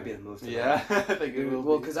move. It might be the move. Yeah, I think it will.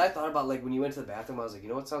 Well, because I thought about like when you went to the bathroom, I was like, you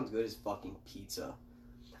know what sounds good is fucking pizza.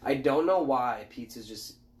 I don't know why pizza's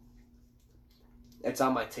just. It's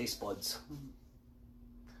on my taste buds.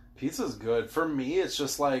 Pizza's good. For me, it's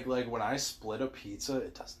just like when I split a pizza,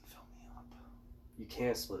 it doesn't fill me up. You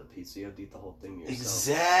can't split a pizza. You have to eat the whole thing yourself.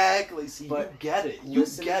 Exactly. See, but you get it. You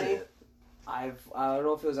get it. I don't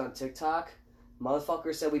know if it was on TikTok.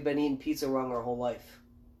 Motherfucker said we've been eating pizza wrong our whole life.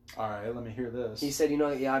 All right, let me hear this. He said, you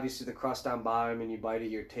know, yeah, obviously the crust on bottom and you bite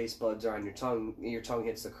it, your taste buds are on your tongue. Your tongue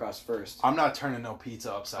hits the crust first. I'm not turning no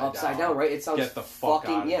pizza upside down. Right? It sounds Get the fuck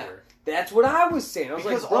fucking, out of yeah. here. That's what I was saying. I was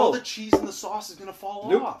because like, bro. all the cheese and the sauce is going to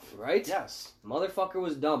fall off. Right? Yes. Motherfucker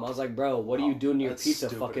was dumb. I was like, bro, what are you doing to your pizza?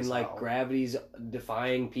 Fucking like hell. gravity's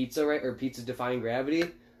defying pizza, right? Or pizza's defying gravity?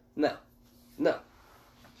 No.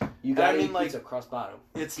 You gotta eat pizza crust bottom.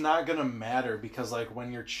 It's not gonna matter because like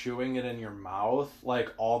when you're chewing it in your mouth,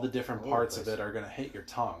 like all the different parts of it are gonna hit your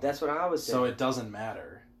tongue. That's what I was saying. So it doesn't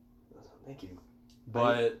matter. Thank you.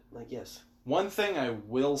 But yes. One thing I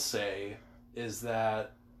will say is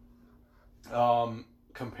that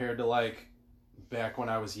compared to like back when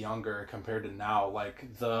I was younger compared to now, like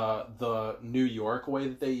the New York way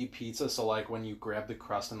that they eat pizza, so like when you grab the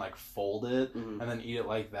crust and like fold it and then eat it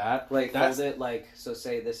like that. Like fold it like, so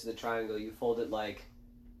say this is the triangle, you fold it like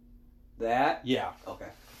that? Yeah. Okay.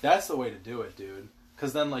 That's the way to do it, dude.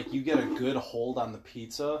 because then like you get a good hold on the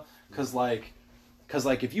pizza. Because like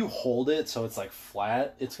if you hold it so it's like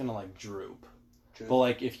flat, it's gonna like droop. True. But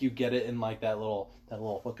like if you get it in like that little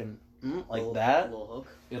fucking little hook.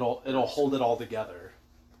 it'll hold it all together.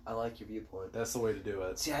 I like your viewpoint. That's the way to do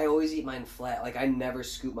it. See, I always eat mine flat. Like, I never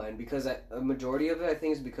scoop mine because a majority of it, I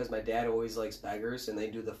think, is because my dad always likes beggars and they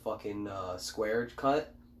do the fucking square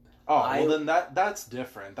cut. Oh, well then that's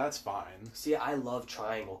different. That's fine. See, I love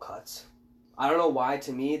triangle cuts. I don't know why.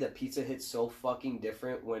 To me, the pizza hits so fucking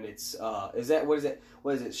different when it's what is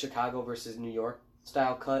it? Chicago versus New York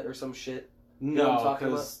style cut or some shit. You know what I'm No, talking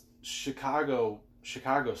because Chicago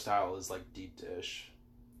style is like deep dish.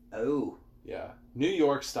 Oh. Yeah, New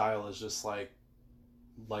York style is just like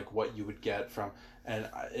what you would get from. And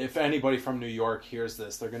if anybody from New York hears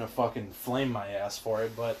this, they're gonna fucking flame my ass for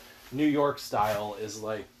it. But New York style is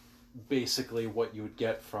like basically what you would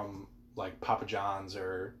get from like Papa John's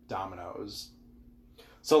or Domino's.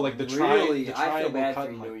 So like the triangle I feel bad for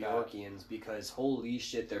cut New like Yorkians because holy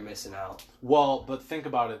shit, they're missing out. Well, but think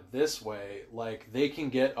about it this way: like they can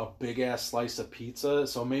get a big ass slice of pizza,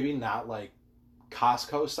 so maybe not like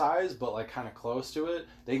Costco size, but like kind of close to it.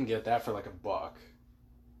 They can get that for like $1.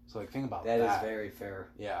 So like think about that. That is very fair.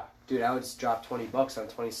 Yeah. Dude, I would just drop $20 on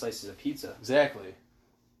 20 slices of pizza. Exactly.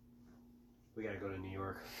 We gotta go to New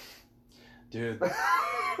York. Dude.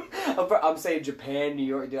 I'm saying Japan, New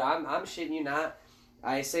York. Dude, I'm shitting you not.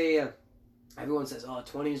 I say, everyone says,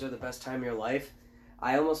 20s are the best time of your life.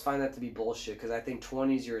 I almost find that to be bullshit because I think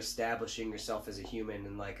 20s you're establishing yourself as a human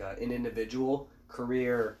and like an individual,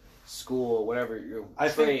 career, school, whatever, your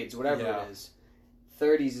trades, whatever it is.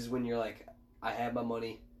 30s is when you're like, I have my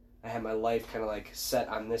money, I have my life kind of like set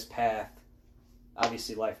on this path.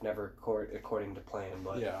 Obviously, life never according to plan,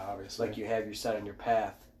 but yeah, obviously, like you have your set on your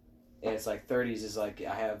path, and it's like 30s is like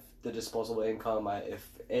I have the disposable income. If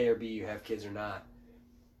A or B, you have kids or not.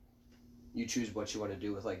 You choose what you want to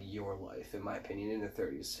do with like your life, in my opinion, in the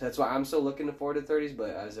 30s. That's why I'm still looking forward to 30s.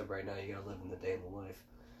 But as of right now, you gotta live in the day in the life.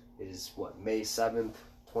 It is what, May 7th.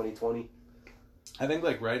 2020. I think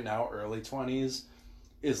like right now early 20s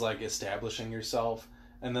is like establishing yourself,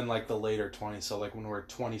 and then like the later 20s, so like when we're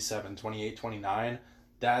 27, 28, 29,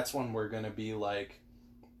 that's when we're going to be like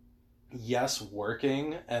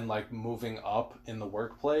working and like moving up in the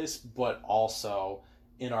workplace, but also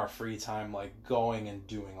in our free time like going and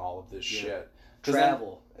doing all of this shit.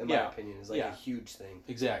 Travel, in my opinion, is like a huge thing.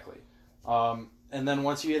 Exactly. And then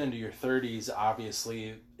once you get into your 30s,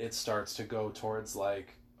 obviously it starts to go towards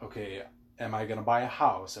like, okay, am I going to buy a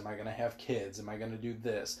house? Am I going to have kids? Am I going to do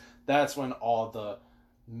this? That's when all the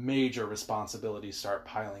major responsibilities start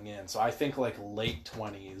piling in. So I think like late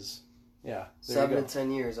 20s. Yeah. 7 to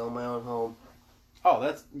 10 years, own my own home.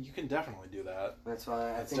 Oh, you can definitely do that. That's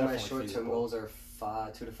why I think my short-term goals are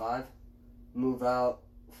 2 to 5. Move out,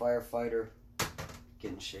 firefighter,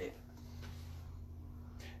 get in shape.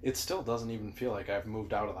 It still doesn't even feel like I've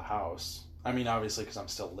moved out of the house. I mean, obviously, because I'm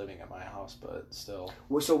still living at my house, but still.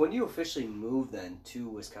 Well, so when do you officially move then to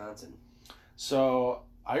Wisconsin? So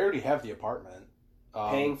I already have the apartment.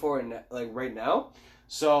 Paying for it like right now?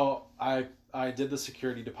 So I did the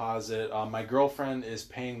security deposit. My girlfriend is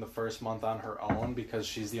paying the first month on her own because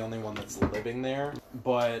she's the only one that's living there.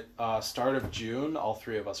 But start of June, all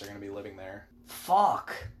 3 of us are going to be living there.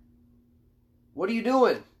 Fuck. What are you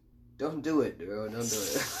doing? Don't do it, dude. Don't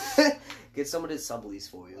do it. Get someone to sublease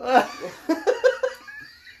for you.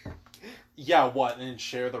 Yeah, what? And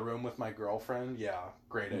share the room with my girlfriend? Yeah,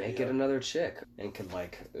 great idea. Make it another chick. And could,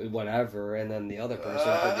 like, whatever, and then the other person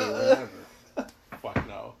could be whatever. Fuck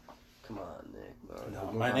no. Come on, Nick.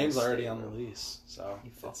 No, my name's already on the lease, so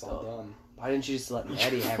it's all done. Why didn't you just let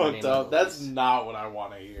Maddie have her name fucked up. That's not what I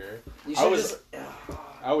want to hear.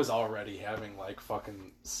 I was already having, like,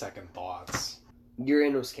 fucking second thoughts. You're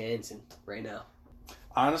in Wisconsin right now.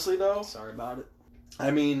 Honestly, though, sorry about it.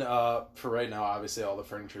 I mean, for right now, obviously all the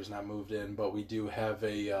furniture's not moved in, but we do have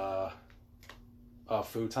a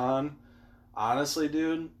futon. Honestly,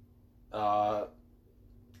 dude,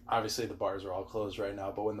 obviously the bars are all closed right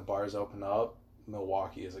now, but when the bars open up,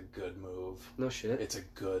 Milwaukee is a good move. No shit. It's a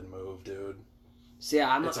good move, dude. See,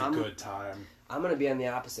 it's a good time. I'm gonna be on the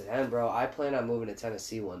opposite end, bro. I plan on moving to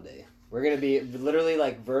Tennessee one day. We're gonna be literally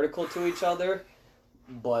like vertical to each other,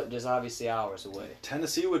 but just obviously hours away.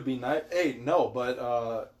 Tennessee would be nice. Hey, no,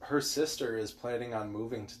 but her sister is planning on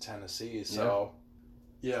moving to Tennessee, so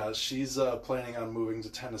yeah, she's planning on moving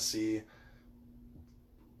to Tennessee.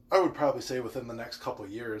 I would probably say within the next couple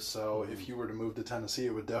of years. So if you were to move to Tennessee, it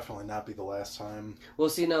would definitely not be the last time. Well,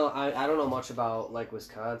 see, no, I don't know much about like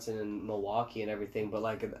Wisconsin and Milwaukee and everything, but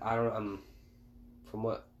like I'm from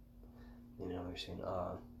what you're saying.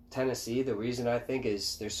 Tennessee, the reason I think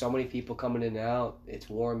is there's so many people coming in and out. It's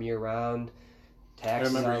warm year round. I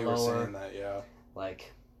Taxes remember are you were lower. saying that, yeah.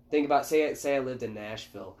 Like, think about say I lived in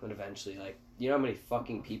Nashville and eventually, like, you know how many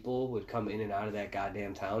fucking people would come in and out of that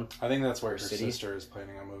goddamn town? I think that's where her City? sister is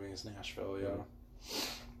planning on moving is Nashville, yeah.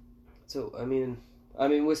 So I mean,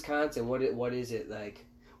 Wisconsin. What is it like?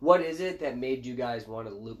 What is it that made you guys want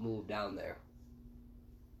to move down there?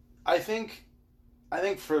 I think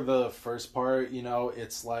for the first part, you know,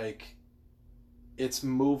 it's like it's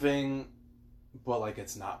moving, but like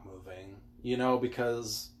it's not moving, you know,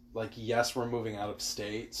 because like yes, we're moving out of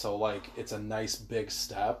state, so like it's a nice big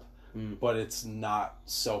step, but it's not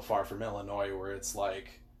so far from Illinois where it's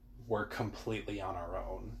like we're completely on our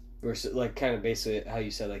own. Or like kind of basically how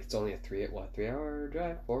you said, like it's only a 3-hour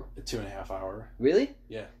drive, 4? A 2.5 hour. Really?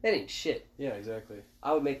 Yeah. That ain't shit. Yeah, exactly.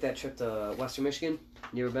 I would make that trip to Western Michigan.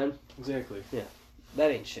 You ever been? Exactly. Yeah.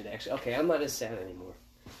 That ain't shit, actually. Okay, I'm not as sad anymore.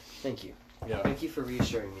 Thank you. Yeah. Thank you for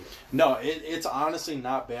reassuring me. No, it's honestly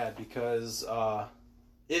not bad because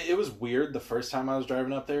it was weird the first time I was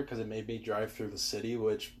driving up there because it made me drive through the city,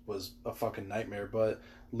 which was a fucking nightmare. But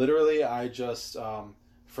literally, I just,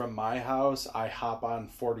 from my house, I hop on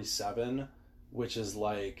 47, which is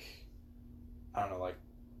like, I don't know, like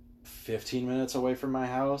 15 minutes away from my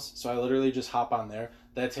house. So I literally just hop on there.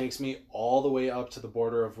 That takes me all the way up to the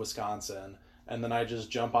border of Wisconsin. And then I just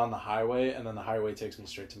jump on the highway, and then the highway takes me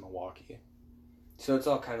straight to Milwaukee. So it's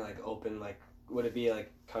all kind of like open, like, would it be like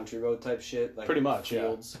country road type shit? Like pretty much,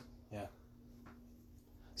 fields? Yeah.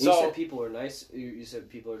 So, you said people are nice? You said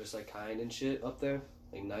people are just like kind and shit up there?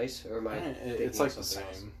 Like nice? Or am I it's like the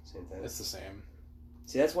same. Same thing. It's the same.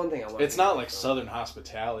 See, that's one thing I want. It's not like Southern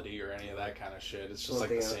hospitality or any of that kind of shit. It's just like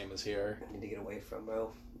the same as here. I need to get away from,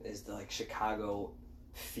 bro, is the like Chicago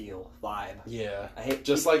feel vibe. Yeah, I hate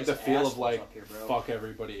just like the feel of like here, fuck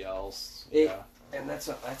everybody else. Yeah, and that's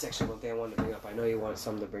actually one thing I wanted to bring up. I know you wanted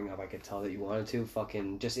something to bring up. I could tell that you wanted to.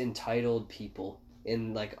 Fucking just entitled people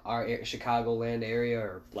in like our Chicagoland area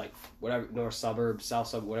or like whatever north suburbs, south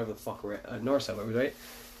suburb, whatever the fuck we're at. North suburbs, right?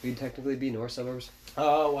 We'd technically be north suburbs.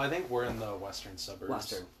 Well, I think we're in the western suburbs.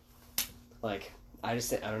 Western. Like I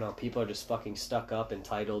don't know. People are just fucking stuck up,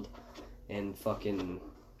 entitled, and fucking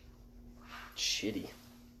shitty.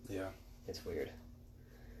 Yeah. It's weird.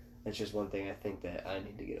 It's just one thing I think that I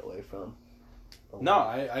need to get away from. No,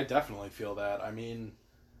 I definitely feel that. I mean,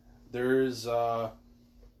 there's, and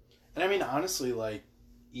I mean, honestly, like,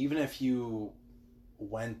 even if you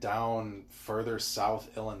went down further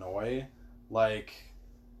south Illinois, like,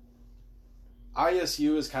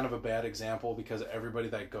 ISU is kind of a bad example because everybody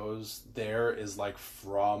that goes there is, like,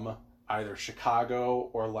 from either Chicago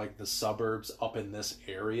or like the suburbs up in this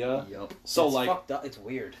area. Yep. So it's like fucked up. It's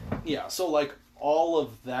weird. Yeah, so like all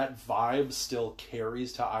of that vibe still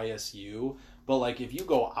carries to ISU, but like if you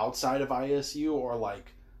go outside of ISU or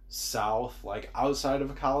like south, like outside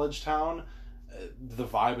of a college town, the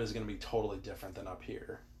vibe is going to be totally different than up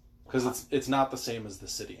here because it's not the same as the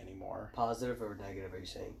city anymore. Positive or negative, are you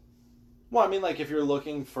saying? Well, I mean, like if you're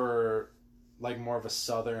looking for like more of a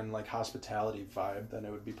southern like hospitality vibe, then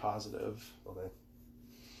it would be positive. Okay.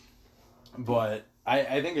 But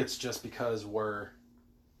I think it's just because we're,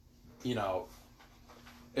 you know,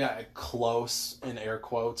 yeah, close in air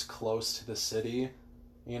quotes, close to the city,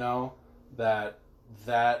 you know, that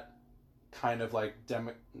kind of like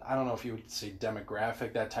I don't know if you would say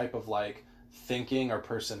demographic, that type of like thinking or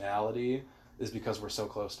personality is because we're so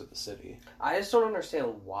close to the city. I just don't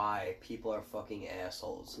understand why people are fucking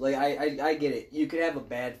assholes. Like, I get it. You could have a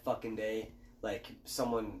bad fucking day. Like,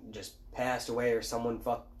 someone just passed away or someone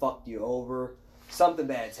fucked you over. Something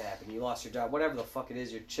bad's happened. You lost your job. Whatever the fuck it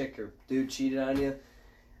is, your chick or dude cheated on you.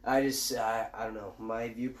 I don't know. My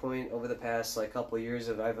viewpoint over the past, like, couple of years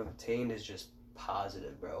that I've obtained is just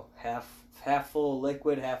positive, bro. Half full of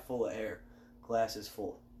liquid, half full of air. Glass is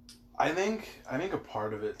full. I think a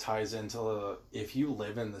part of it ties into if you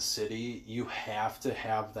live in the city, you have to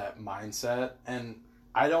have that mindset. And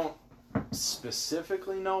I don't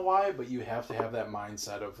specifically know why, but you have to have that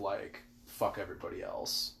mindset of like, fuck everybody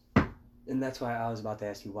else. And that's why I was about to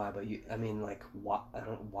ask you why, but why? I don't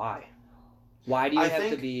know why. Why do you have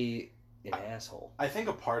to be an asshole? I think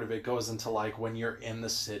a part of it goes into like when you're in the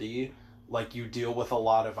city, like you deal with a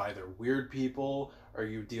lot of either weird people or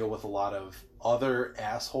you deal with a lot of other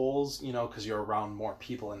assholes, you know, because you're around more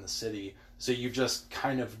people in the city. So you just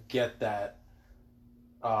kind of get that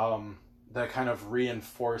that kind of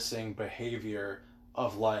reinforcing behavior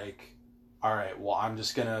of like, all right, well, I'm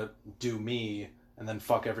just going to do me and then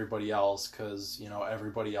fuck everybody else because, you know,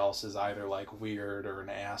 everybody else is either like weird or an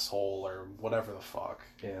asshole or whatever the fuck.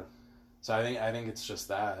 Yeah. So I think it's just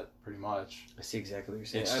that, pretty much. I see exactly what you're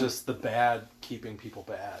saying. It's just the bad keeping people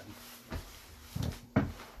bad.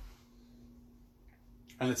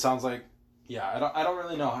 And it sounds like, yeah, I don't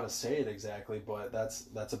really know how to say it exactly, but that's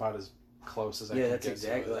about as close as I can that's get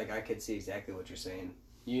exactly, to it. like, I could see exactly what you're saying.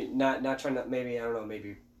 You not trying to, maybe, I don't know,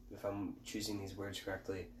 maybe if I'm choosing these words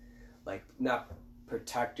correctly, like, not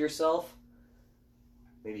protect yourself,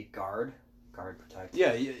 maybe guard, protect.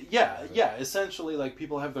 Yeah. Essentially, like,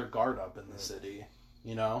 people have their guard up in the city,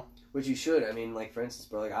 you know? Which you should. I mean, like, for instance,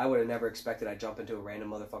 bro, like, I would have never expected I'd jump into a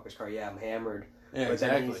random motherfucker's car. Yeah, I'm hammered. Yeah, but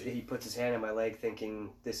exactly. then he puts his hand on my leg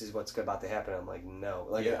thinking this is what's about to happen. I'm like, no.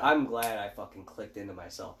 Like, Yeah. I'm glad I fucking clicked into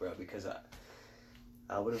myself, bro, because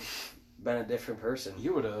I would have been a different person.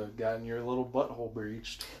 You would have gotten your little butthole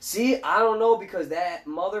breached. See, I don't know, because that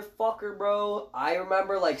motherfucker, bro, I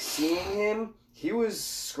remember, like, seeing him. He was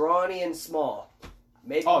scrawny and small.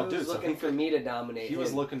 Maybe he was looking for me to dominate him. He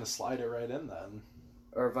was looking to slide it right in then.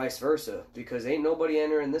 Or vice versa, because ain't nobody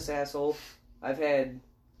entering this asshole. I've had,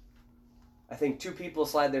 I think, 2 people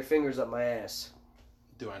slide their fingers up my ass.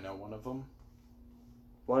 Do I know one of them?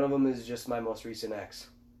 One of them is just my most recent ex.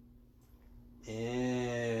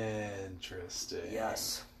 Interesting.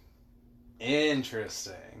 Yes.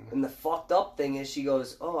 Interesting. And the fucked up thing is she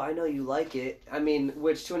goes, oh, I know you like it. I mean,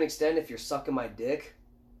 which to an extent, if you're sucking my dick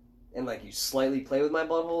and, like, you slightly play with my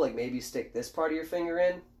butthole, like, maybe stick this part of your finger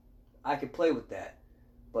in, I could play with that.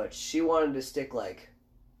 But she wanted to stick, like,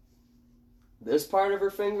 this part of her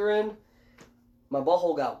finger in. My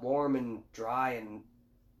butthole got warm and dry, and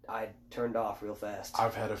I turned off real fast.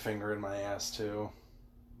 I've had a finger in my ass, too.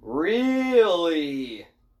 Really?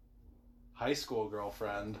 High school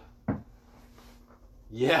girlfriend.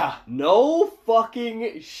 Yeah. No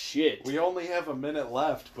fucking shit. We only have a minute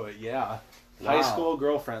left, but yeah. Wow. High school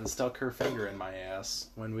girlfriend stuck her finger in my ass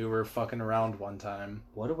when we were fucking around one time.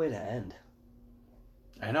 What a way to end.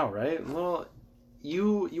 I know, right? Well,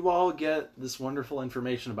 you all get this wonderful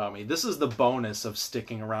information about me. This is the bonus of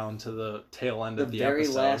sticking around to the tail end of the very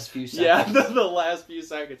episode. last few seconds. Yeah, the last few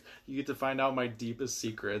seconds. You get to find out my deepest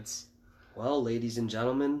secrets. Well, ladies and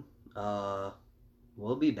gentlemen,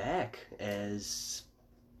 we'll be back as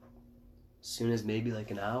soon as maybe like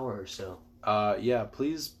an hour or so. Yeah,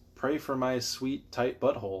 please pray for my sweet, tight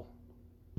butthole.